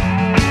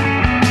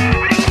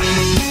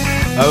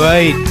 All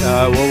right,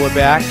 well, we're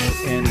back,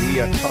 and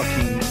we are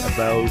talking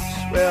about,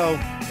 we're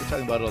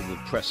talking about all the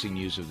pressing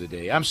news of the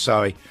day. I'm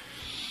sorry.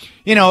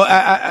 You know,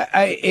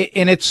 I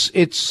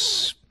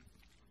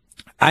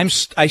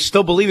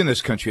still believe in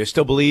this country. I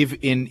still believe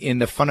in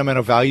the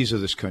fundamental values of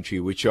this country,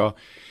 which are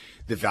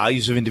the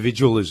values of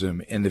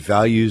individualism and the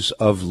values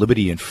of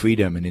liberty and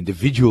freedom and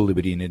individual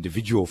liberty and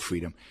individual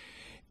freedom.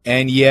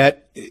 And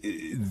yet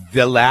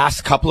the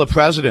last couple of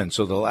presidents,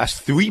 or the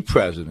last three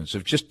presidents,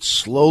 have just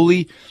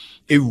slowly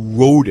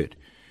eroded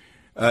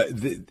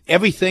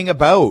everything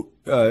about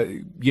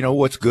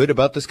what's good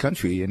about this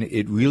country, and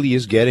it really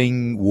is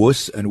getting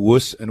worse and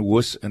worse and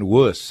worse and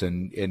worse.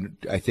 And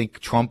I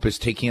think Trump is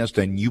taking us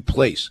to a new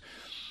place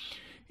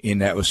in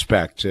that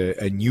respect,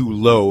 a new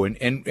low.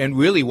 And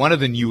really one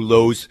of the new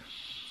lows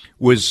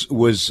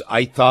was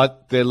I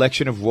thought the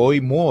election of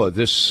Roy Moore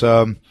this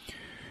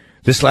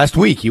last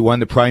week. He won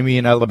the primary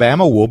in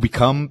Alabama, will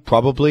become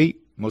probably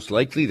most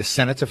likely the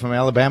senator from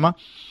Alabama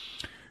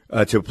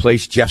to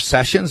replace Jeff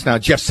Sessions. Now,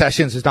 Jeff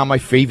Sessions is not my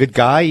favorite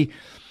guy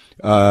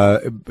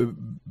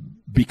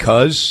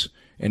because,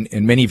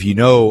 and many of you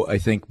know, I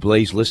think,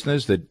 Blaze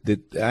listeners, that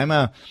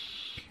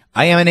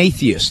I am an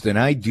atheist, and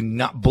I do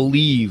not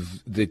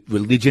believe that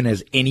religion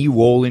has any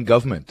role in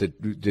government,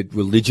 that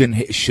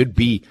religion should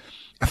be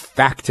a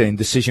factor in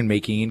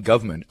decision-making in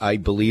government. I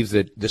believe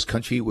that this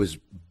country was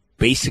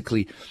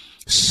basically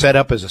set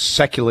up as a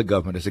secular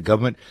government, as a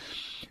government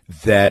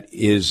that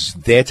is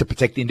there to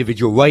protect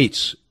individual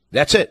rights.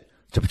 That's it,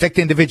 to protect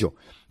the individual.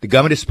 The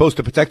government is supposed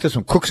to protect us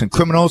from crooks and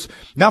criminals,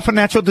 not from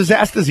natural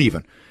disasters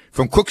even,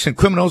 from crooks and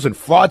criminals and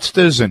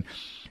fraudsters and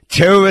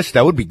terrorists.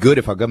 That would be good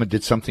if our government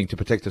did something to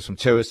protect us from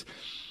terrorists.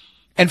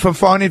 And from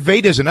foreign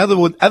invaders. And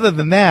other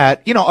than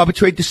that,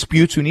 arbitrate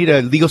disputes. We need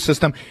a legal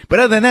system. But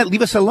other than that,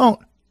 leave us alone.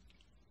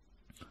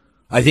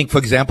 I think, for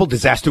example,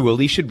 disaster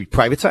relief should be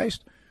privatized.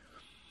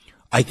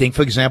 I think,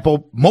 for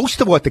example,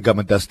 most of what the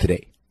government does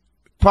today,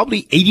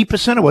 probably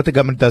 80% of what the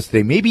government does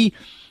today, maybe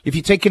if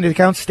you take into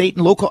account state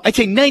and local, I'd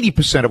say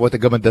 90% of what the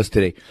government does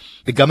today,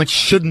 the government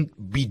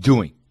shouldn't be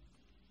doing.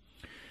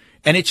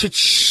 And it should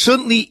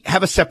certainly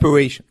have a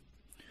separation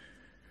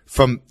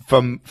from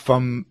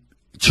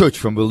church,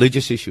 from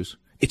religious issues.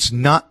 It's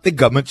not the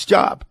government's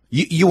job.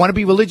 You want to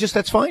be religious,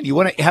 that's fine. You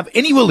want to have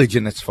any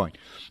religion, that's fine.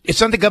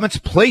 It's not the government's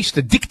place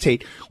to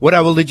dictate what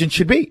our religion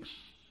should be.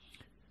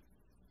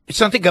 It's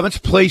not the government's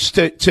place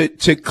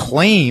to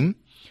claim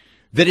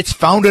that it's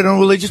founded on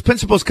religious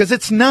principles, because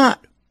it's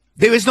not.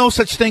 There is no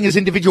such thing as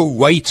individual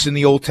rights in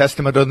the Old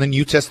Testament or the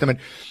New Testament.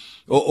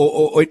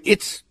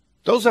 That's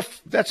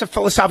a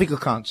philosophical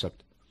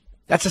concept.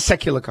 That's a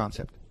secular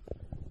concept.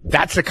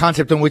 That's the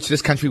concept on which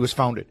this country was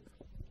founded.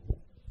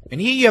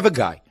 And here you have a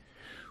guy,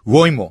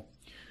 Roy Moore,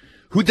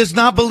 who does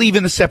not believe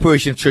in the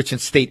separation of church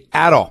and state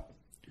at all,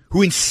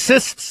 who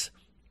insists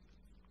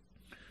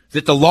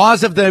that the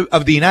laws of the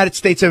United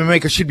States of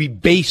America should be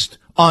based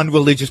on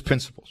religious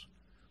principles,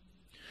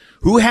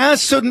 who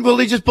has certain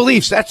religious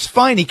beliefs. That's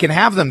fine. He can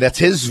have them. That's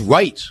his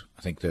right.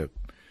 I think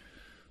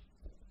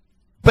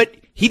but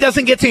he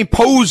doesn't get to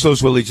impose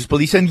those religious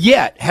beliefs, and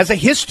yet has a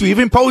history of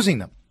imposing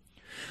them.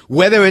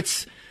 Whether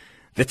it's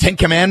the Ten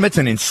Commandments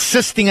and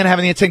insisting on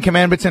having the Ten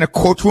Commandments in a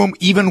courtroom,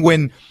 even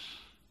when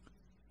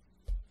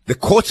the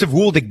courts have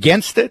ruled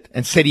against it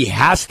and said he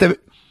has to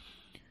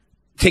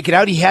take it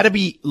out. He had to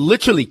be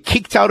literally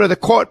kicked out of the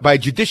court by a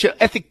judicial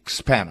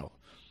ethics panel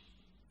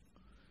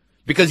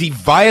because he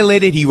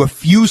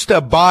refused to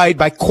abide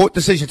by court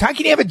decisions. How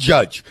can you have a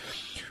judge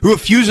who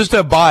refuses to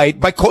abide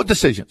by court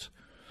decisions,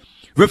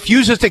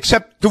 refuses to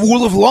accept the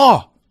rule of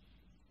law?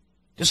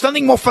 There's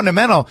nothing more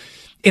fundamental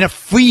in a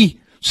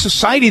free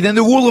society than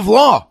the rule of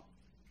law.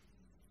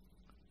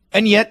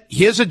 And yet,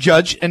 here's a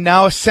judge and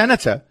now a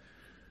senator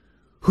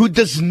who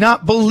does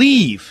not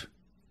believe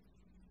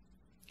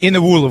in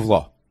the rule of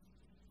law.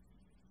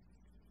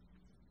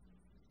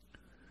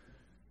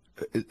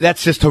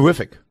 That's just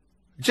horrific.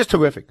 Just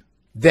horrific.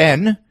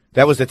 Then,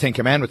 that was the Ten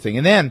Commandment thing.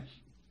 And then,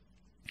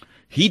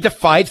 he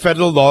defied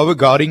federal law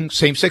regarding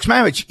same-sex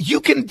marriage. You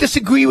can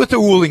disagree with the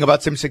ruling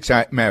about same-sex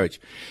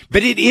marriage,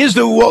 but it is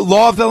the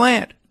law of the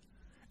land.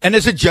 And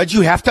as a judge,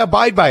 you have to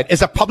abide by it.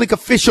 As a public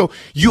official,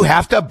 you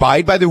have to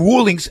abide by the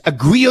rulings,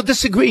 agree or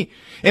disagree.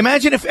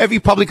 Imagine if every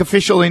public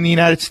official in the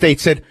United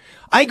States said,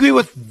 I agree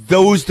with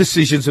those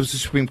decisions of the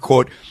Supreme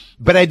Court,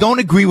 but I don't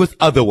agree with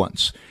other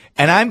ones.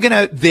 And I'm going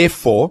to,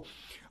 therefore,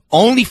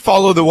 only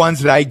follow the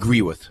ones that I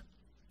agree with.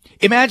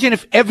 Imagine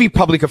if every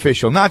public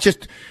official, not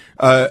just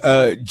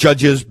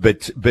judges,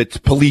 but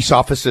police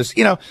officers,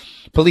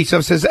 police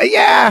officers,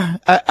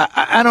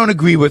 I don't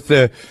agree with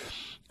the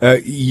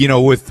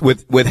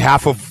with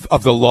half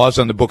of the laws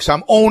on the books.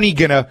 I'm only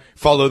gonna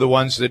follow the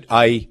ones that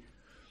I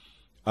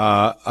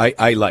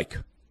like,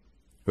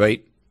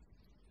 right?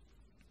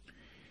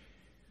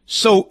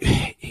 So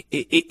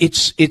it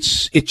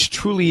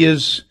truly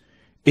is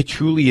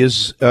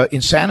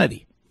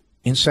insanity.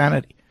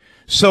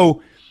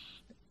 So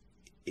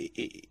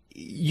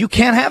you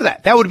can't have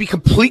that. That would be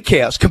complete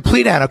chaos,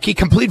 complete anarchy,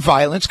 complete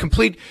violence,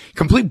 complete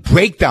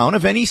breakdown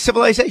of any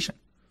civilization.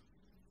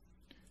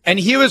 And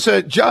here is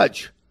a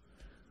judge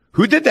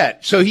who did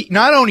that. So he,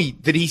 not only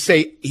did he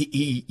say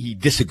he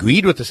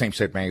disagreed with the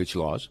same-sex marriage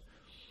laws,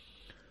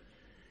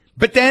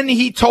 but then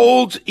he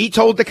told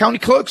the county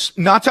clerks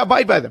not to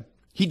abide by them.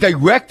 He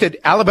directed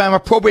Alabama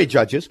probate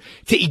judges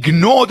to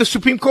ignore the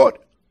Supreme Court.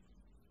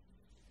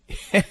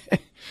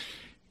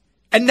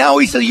 And now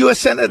he's a U.S.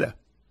 Senator.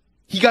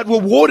 He got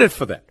rewarded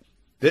for that.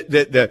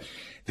 The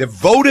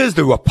voters,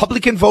 the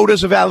Republican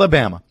voters of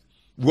Alabama,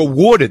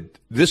 rewarded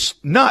this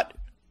nut,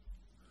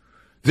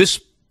 this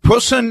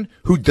person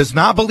who does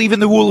not believe in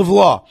the rule of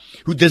law,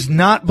 who does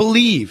not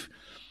believe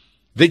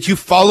that you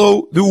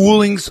follow the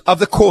rulings of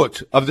the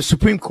court, of the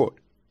Supreme Court.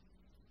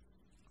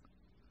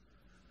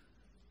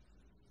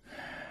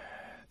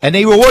 And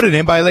they rewarded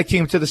him by electing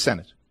him to the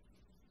Senate.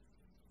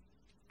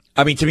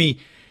 I mean, to me,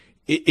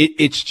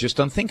 it's just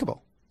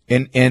unthinkable.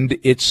 And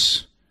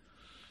it's,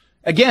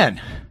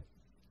 again,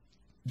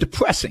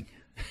 depressing.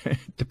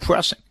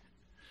 Depressing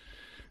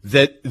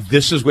that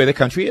this is where the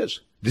country is.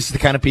 This is the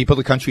kind of people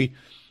the country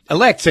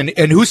elects. And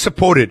who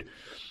supported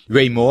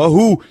Ray Moore?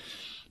 Who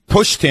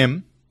pushed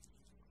him?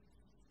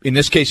 In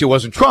this case, it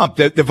wasn't Trump.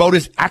 The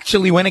voters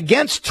actually went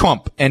against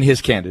Trump and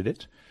his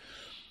candidate.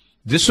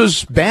 This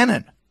was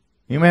Bannon.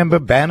 You remember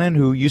Bannon,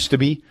 who used to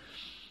be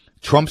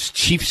Trump's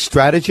chief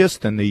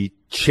strategist and the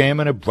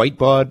chairman of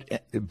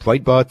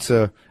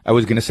Breitbart, I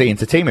was going to say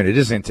entertainment. It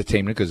is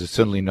entertainment because it's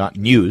certainly not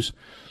news.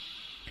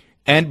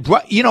 And,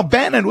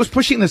 Bannon was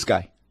pushing this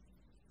guy.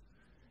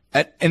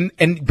 And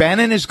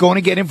Bannon is going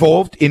to get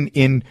involved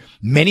in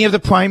many of the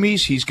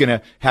primaries. He's going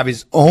to have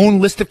his own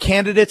list of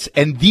candidates.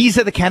 And these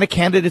are the kind of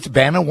candidates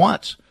Bannon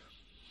wants,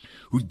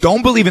 who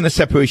don't believe in the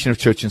separation of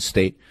church and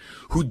state,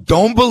 who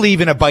don't believe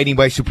in abiding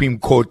by Supreme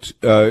Court.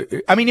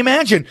 I mean,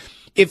 imagine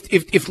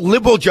if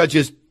liberal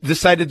judges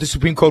decided the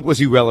Supreme Court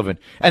was irrelevant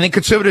and then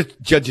conservative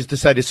judges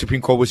decided the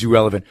Supreme Court was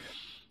irrelevant.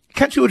 The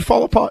country would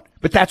fall apart.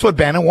 But that's what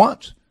Bannon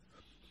wants.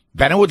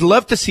 Bannon would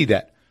love to see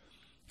that.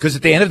 Because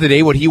at the end of the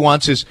day, what he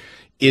wants is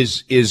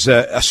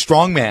a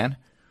strong man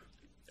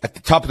at the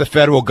top of the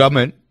federal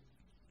government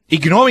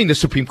ignoring the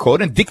Supreme Court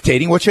and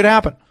dictating what should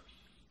happen.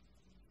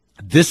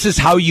 This is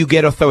how you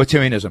get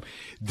authoritarianism.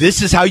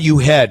 This is how you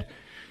head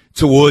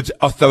towards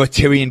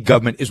authoritarian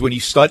government, is when you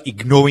start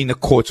ignoring the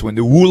courts, when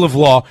the rule of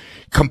law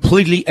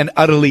completely and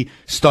utterly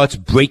starts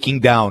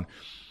breaking down.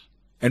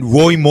 And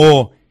Roy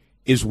Moore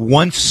is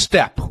one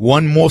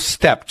more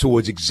step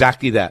towards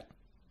exactly that.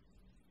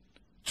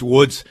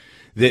 Towards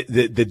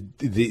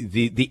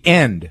the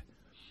end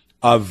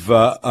of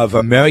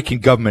American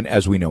government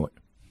as we know it.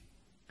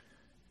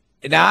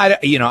 Now, I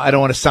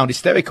don't want to sound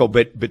hysterical,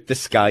 but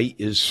this guy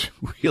is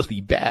really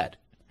bad.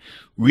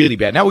 Really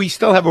bad. Now, we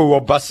still have a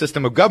robust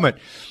system of government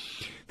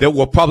that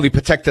will probably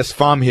protect us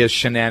from his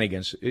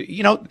shenanigans.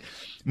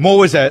 Moore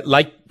was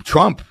like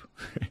Trump,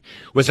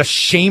 was a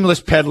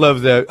shameless peddler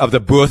of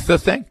the birther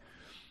thing,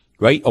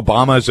 right?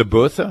 Obama is a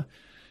birther.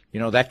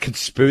 That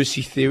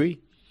conspiracy theory.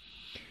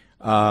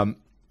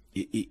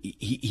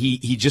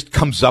 He just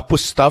comes up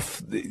with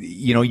stuff.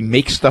 He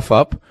makes stuff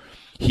up.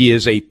 He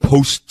is a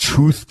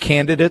post-truth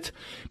candidate,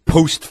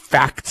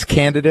 post-facts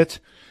candidate.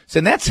 So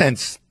in that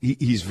sense,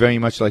 he's very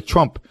much like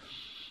Trump.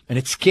 And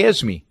it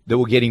scares me that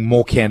we're getting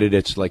more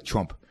candidates like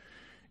Trump.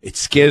 It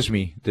scares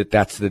me that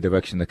that's the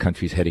direction the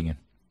country's heading in.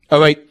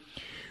 All right.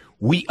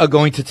 We are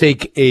going to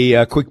take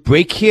a quick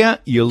break here.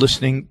 You're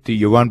listening to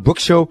Yaron Brook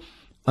Show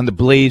on the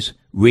Blaze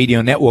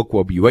Radio Network.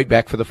 We'll be right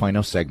back for the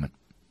final segment.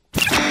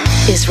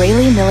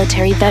 Israeli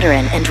military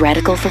veteran and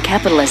radical for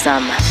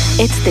capitalism.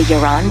 It's the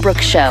Yaron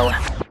Brook Show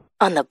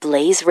on the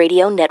Blaze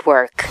Radio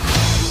Network.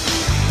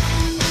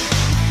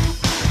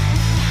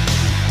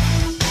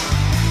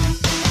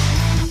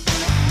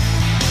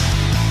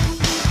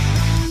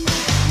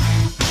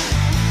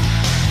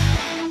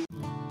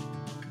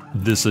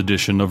 This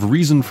edition of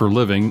Reason for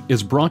Living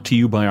is brought to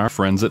you by our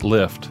friends at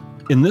Lyft.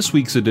 In this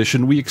week's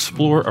edition, we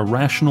explore a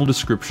rational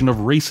description of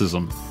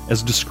racism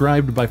as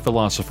described by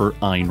philosopher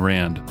Ayn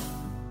Rand.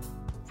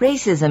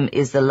 Racism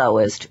is the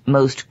lowest,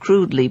 most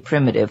crudely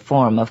primitive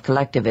form of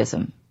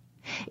collectivism.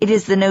 It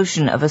is the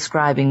notion of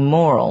ascribing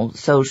moral,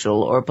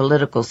 social, or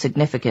political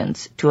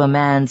significance to a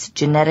man's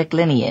genetic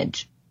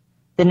lineage.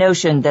 The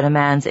notion that a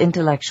man's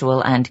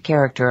intellectual and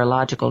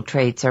characterological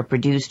traits are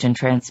produced and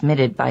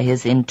transmitted by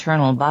his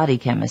internal body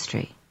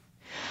chemistry.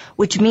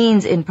 Which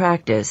means, in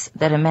practice,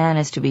 that a man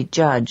is to be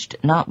judged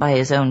not by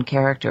his own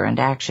character and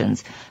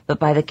actions, but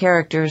by the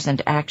characters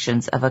and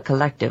actions of a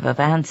collective of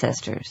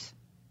ancestors.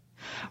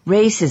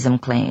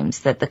 Racism claims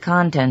that the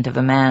content of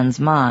a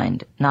man's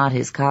mind, not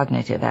his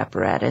cognitive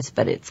apparatus,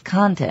 but its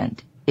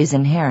content, is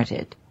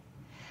inherited.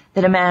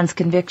 That a man's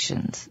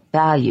convictions,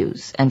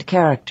 values, and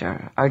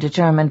character are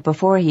determined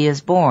before he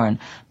is born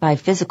by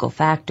physical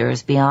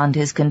factors beyond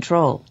his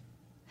control.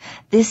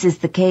 This is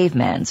the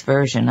caveman's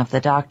version of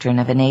the doctrine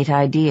of innate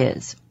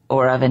ideas,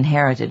 or of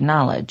inherited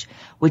knowledge,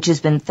 which has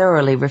been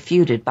thoroughly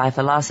refuted by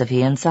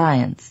philosophy and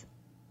science.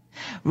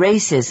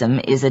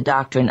 Racism is a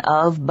doctrine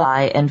of,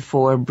 by, and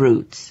for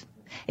brutes.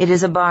 It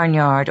is a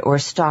barnyard or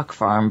stock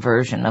farm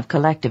version of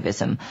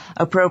collectivism,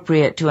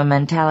 appropriate to a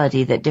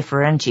mentality that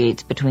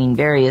differentiates between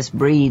various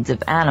breeds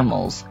of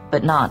animals,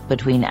 but not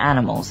between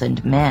animals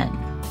and men.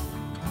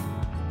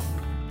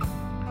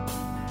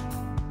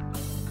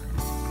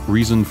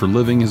 Reason for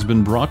Living has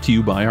been brought to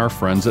you by our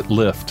friends at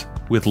Lyft.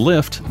 With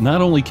Lyft,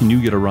 not only can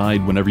you get a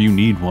ride whenever you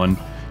need one,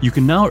 you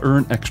can now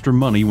earn extra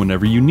money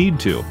whenever you need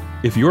to.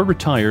 If you're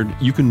retired,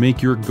 you can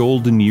make your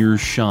golden years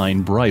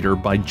shine brighter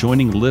by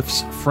joining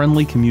Lyft's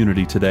friendly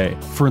community today.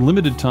 For a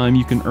limited time,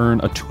 you can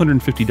earn a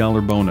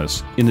 $250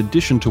 bonus, in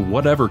addition to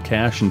whatever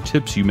cash and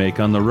tips you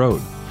make on the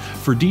road.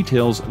 For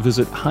details,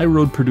 visit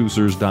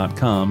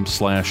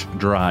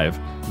highroadproducers.com/drive.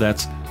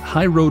 That's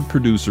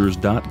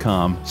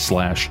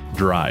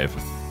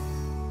highroadproducers.com/drive.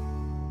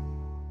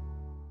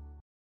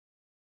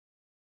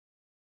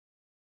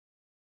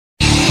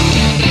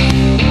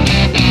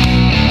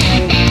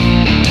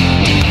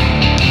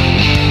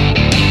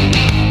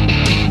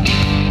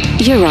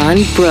 Yaron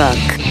Brook.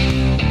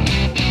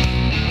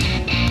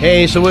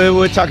 Hey, so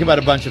we're talking about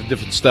a bunch of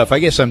different stuff. I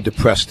guess I'm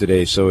depressed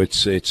today, so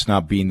it's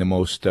not being the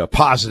most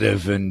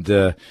positive and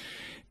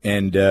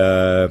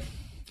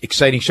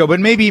exciting show. But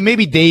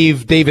maybe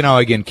Dave in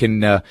Oregon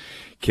can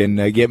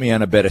get me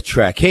on a better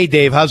track. Hey,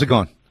 Dave, how's it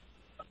going?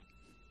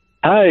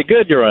 Hi,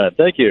 good, Yaron.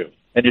 Thank you.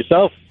 And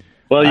yourself?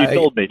 Well, you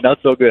told me, not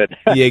so good.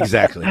 Yeah,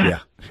 exactly. Yeah,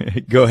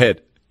 go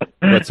ahead.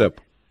 What's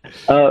up?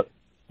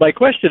 My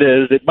question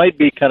is, it might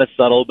be kind of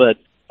subtle, but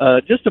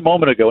just a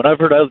moment ago, and I've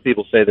heard other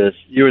people say this,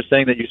 you were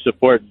saying that you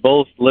support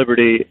both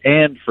liberty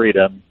and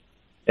freedom.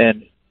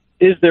 And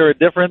is there a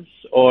difference,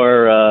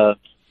 or I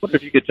wonder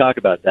if you could talk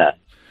about that?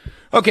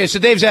 Okay, so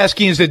Dave's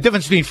asking, is there a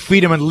difference between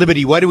freedom and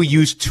liberty? Why do we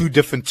use two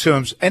different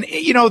terms? And,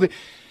 you know,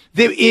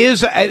 there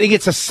is, I think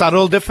it's a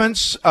subtle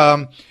difference.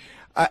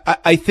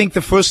 I think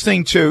the first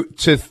thing to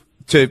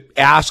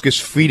ask is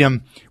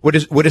freedom. What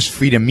does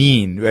freedom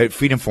mean? Right?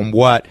 Freedom from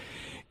what?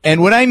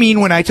 And what I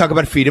mean when I talk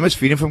about freedom is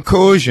freedom from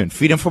coercion,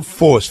 freedom from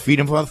force,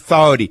 freedom from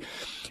authority,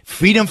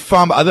 freedom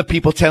from other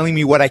people telling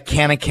me what I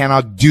can and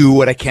cannot do,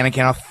 what I can and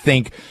cannot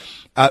think.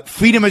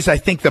 Freedom is, I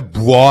think, the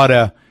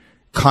broader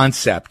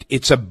concept.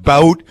 It's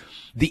about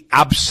the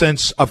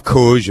absence of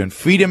coercion.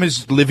 Freedom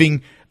is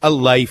living a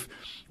life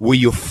where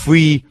you're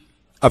free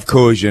of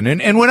coercion.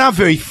 And we're not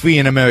very free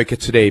in America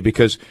today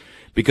because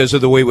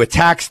of the way we're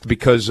taxed,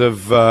 because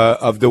of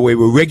the way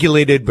we're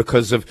regulated,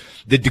 because of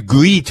the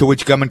degree to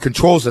which government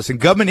controls us. And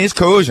government is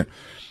coercion.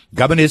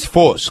 Government is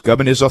force.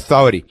 Government is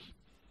authority.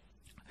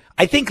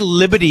 I think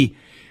liberty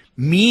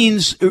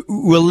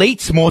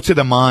relates more to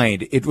the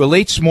mind. It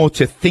relates more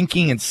to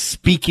thinking and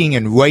speaking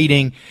and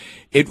writing.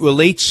 It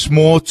relates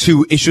more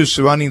to issues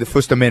surrounding the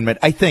First Amendment,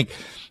 I think.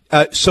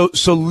 So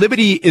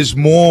liberty is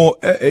more,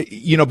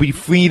 be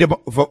freedom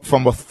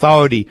from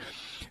authority.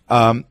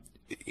 So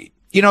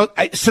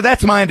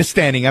that's my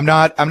understanding.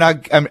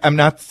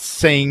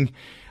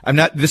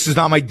 This is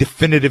not my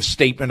definitive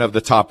statement of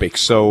the topic.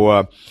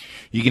 So,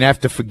 you're going to have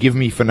to forgive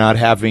me for not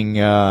having,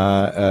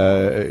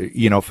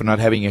 for not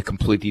having it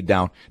completely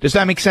down. Does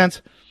that make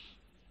sense?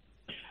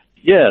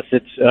 Yes,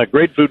 it's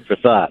great food for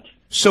thought.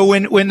 So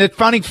when the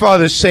founding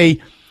fathers say,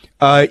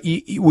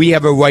 we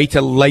have a right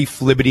to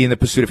life, liberty, and the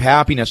pursuit of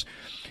happiness,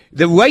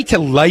 the right to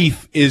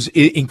life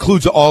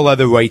includes all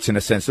other rights in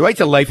a sense. The right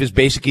to life is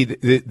basically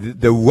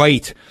the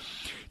right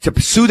to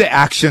pursue the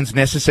actions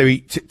necessary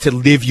to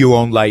live your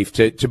own life,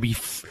 the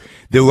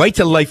right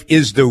to life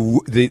is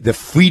the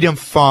freedom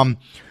from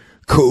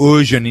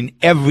coercion in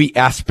every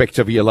aspect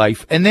of your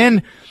life. And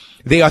then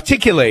they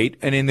articulate,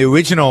 and in the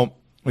original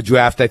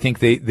draft, I think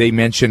they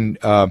mentioned,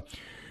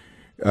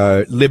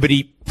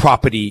 liberty,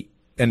 property,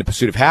 and the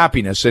pursuit of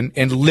happiness.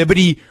 And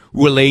liberty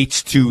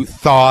relates to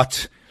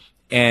thought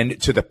and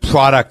to the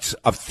product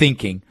of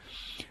thinking.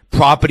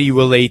 Property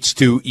relates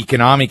to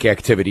economic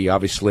activity,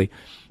 obviously,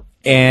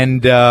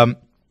 and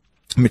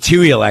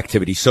material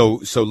activity.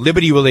 So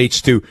liberty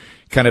relates to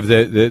kind of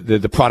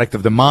the product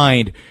of the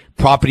mind.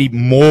 Property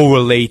more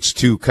relates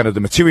to kind of the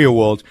material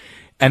world,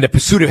 and the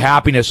pursuit of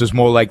happiness is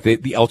more like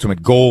the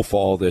ultimate goal for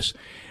all this.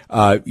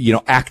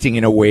 Acting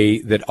in a way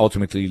that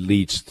ultimately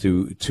leads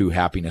to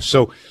happiness.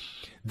 So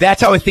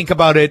that's how I think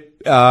about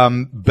it.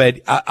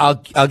 But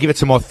I'll give it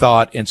some more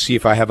thought and see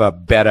if I have a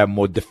better,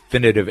 more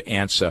definitive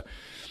answer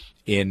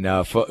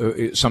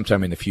for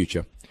sometime in the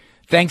future.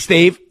 Thanks,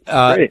 Dave.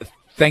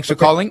 Thanks for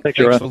calling. Thanks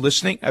for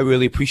listening. I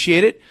really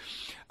appreciate it.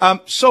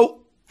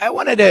 So I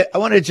wanted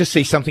to just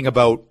say something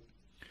about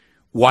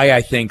why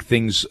I think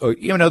things,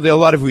 there are a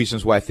lot of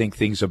reasons why I think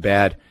things are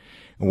bad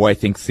and why I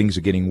think things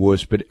are getting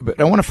worse. But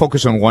I want to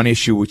focus on one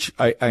issue, which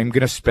I'm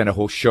going to spend a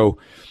whole show,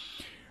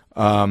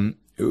 one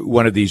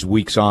of these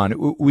weeks on,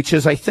 which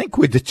is I think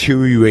we're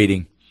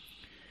deteriorating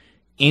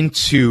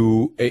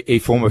into a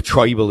form of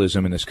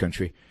tribalism in this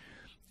country.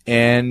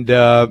 And,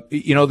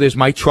 there's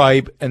my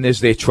tribe and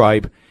there's their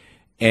tribe.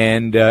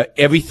 And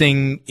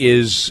everything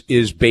is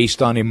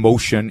based on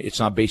emotion. It's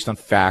not based on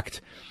fact.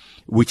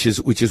 which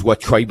is what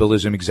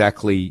tribalism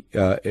exactly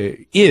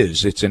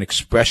is. It's an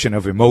expression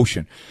of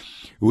emotion.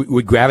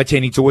 We're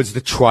gravitating towards the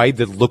tribe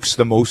that looks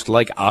the most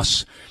like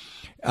us.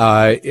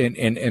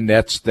 And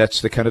that's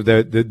the kind of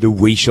the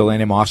racial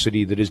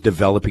animosity that is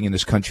developing in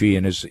this country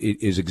and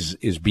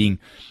is being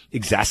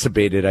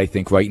exacerbated, I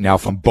think, right now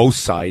from both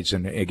sides.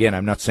 And again,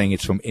 I'm not saying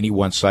it's from any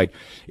one side.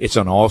 It's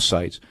on all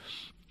sides.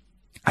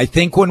 I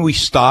think when we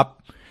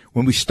stop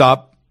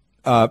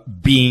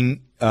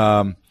being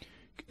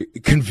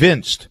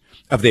convinced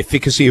of the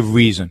efficacy of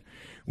reason,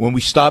 when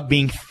we stop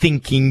being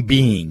thinking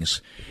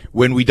beings,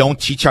 when we don't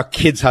teach our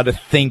kids how to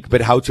think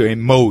but how to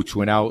emote,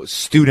 when our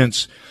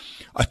students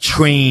are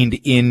trained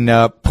in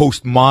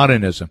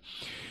postmodernism,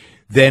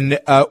 then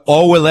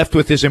all we're left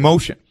with is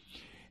emotion.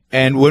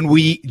 And when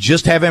we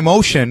just have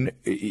emotion,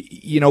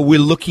 we're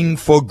looking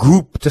for a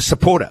group to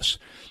support us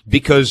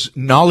because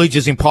knowledge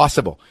is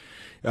impossible.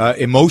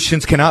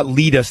 Emotions cannot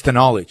lead us to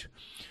knowledge.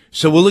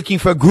 So we're looking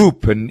for a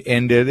group, and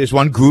there's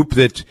one group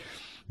that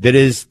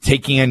is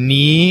taking a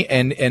knee,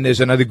 and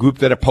there's another group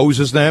that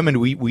opposes them,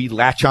 and we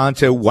latch on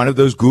to one of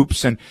those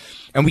groups, and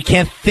we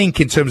can't think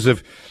in terms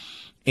of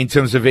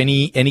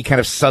any kind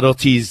of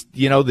subtleties,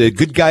 the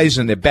good guys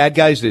and the bad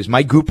guys. There's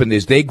my group and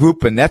there's their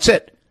group, and that's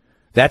it.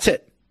 That's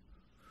it.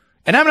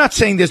 And I'm not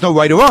saying there's no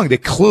right or wrong. There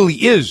clearly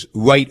is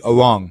right or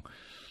wrong,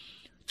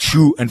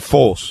 true and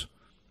false.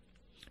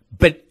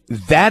 But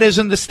that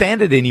isn't the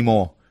standard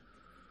anymore.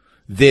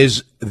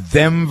 There's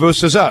them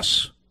versus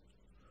us.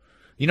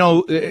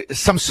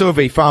 Some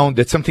survey found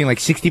that something like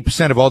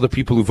 60% of all the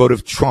people who voted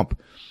for Trump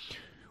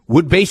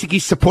would basically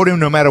support him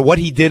no matter what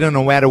he did and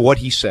no matter what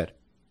he said.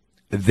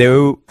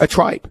 They're a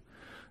tribe.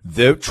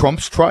 They're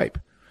Trump's tribe.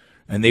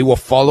 And they will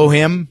follow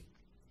him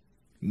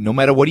no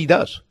matter what he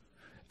does.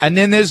 And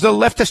then there's the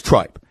leftist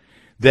tribe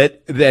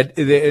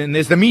and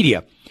there's the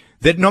media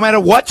that no matter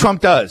what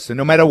Trump does and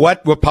no matter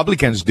what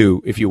Republicans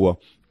do, if you will,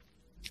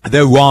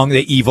 they're wrong,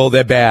 they're evil,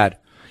 they're bad.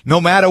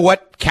 No matter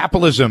what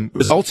capitalism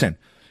results in,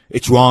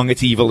 it's wrong,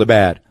 it's evil, they're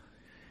bad.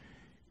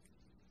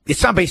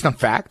 It's not based on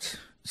facts.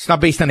 It's not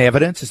based on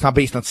evidence. It's not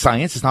based on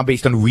science. It's not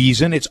based on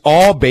reason. It's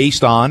all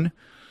based on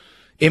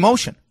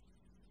emotion.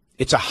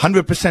 It's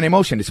 100%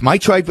 emotion. It's my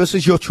tribe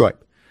versus your tribe.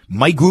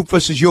 My group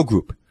versus your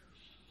group.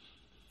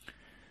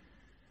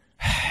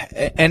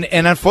 And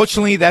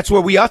unfortunately, that's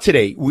where we are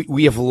today.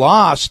 We have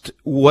lost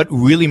what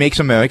really makes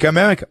America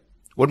America.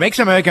 What makes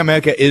America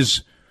America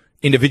is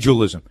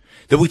individualism.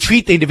 That we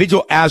treat the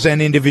individual as an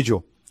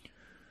individual.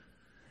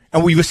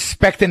 And we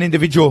respect an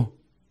individual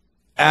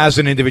as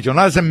an individual,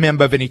 not as a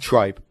member of any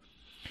tribe.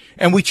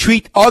 And we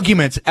treat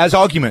arguments as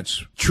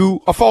arguments,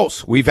 true or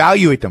false. We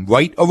evaluate them,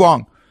 right or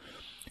wrong.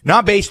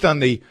 Not based on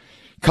the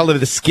color of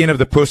the skin of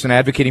the person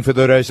advocating for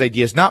those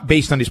ideas, not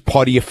based on his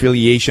party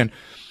affiliation,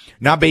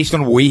 not based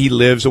on where he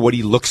lives or what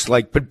he looks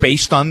like, but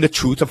based on the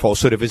truth or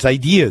falsehood of his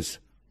ideas.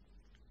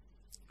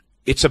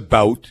 It's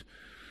about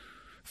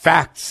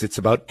facts. It's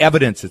about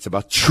evidence. It's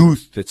about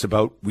truth. It's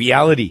about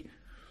reality.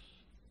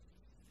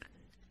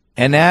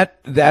 And that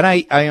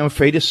I am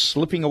afraid is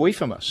slipping away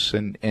from us.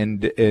 And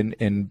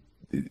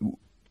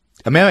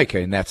America,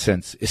 in that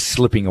sense, is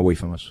slipping away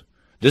from us.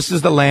 This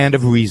is the land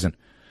of reason.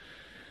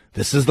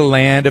 This is the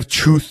land of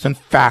truth and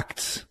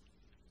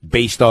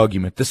facts-based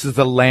argument. This is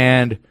the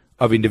land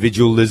of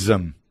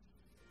individualism.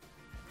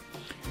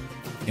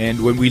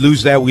 And when we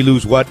lose that, we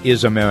lose what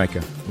is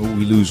America.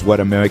 We lose what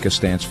America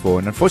stands for.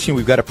 And unfortunately,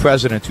 we've got a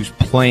president who's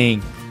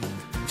playing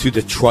to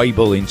the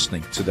tribal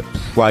instinct, to the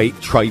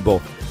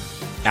tribal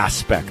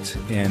aspect.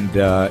 And,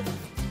 and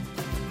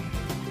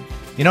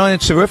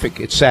it's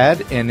horrific. It's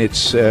sad, and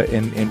it's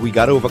and we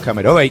got to overcome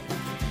it. All right.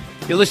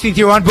 You're listening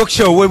to Yaron Book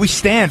Show, where we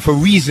stand for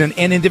reason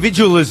and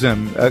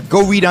individualism.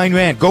 Go read Ayn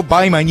Rand. Go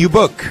buy my new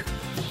book.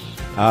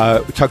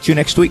 Talk to you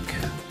next week.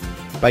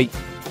 Bye.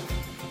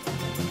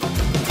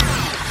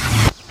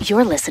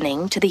 You're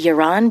listening to the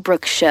Yaron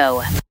Brooks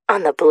Show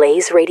on the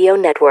Blaze Radio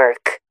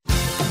Network.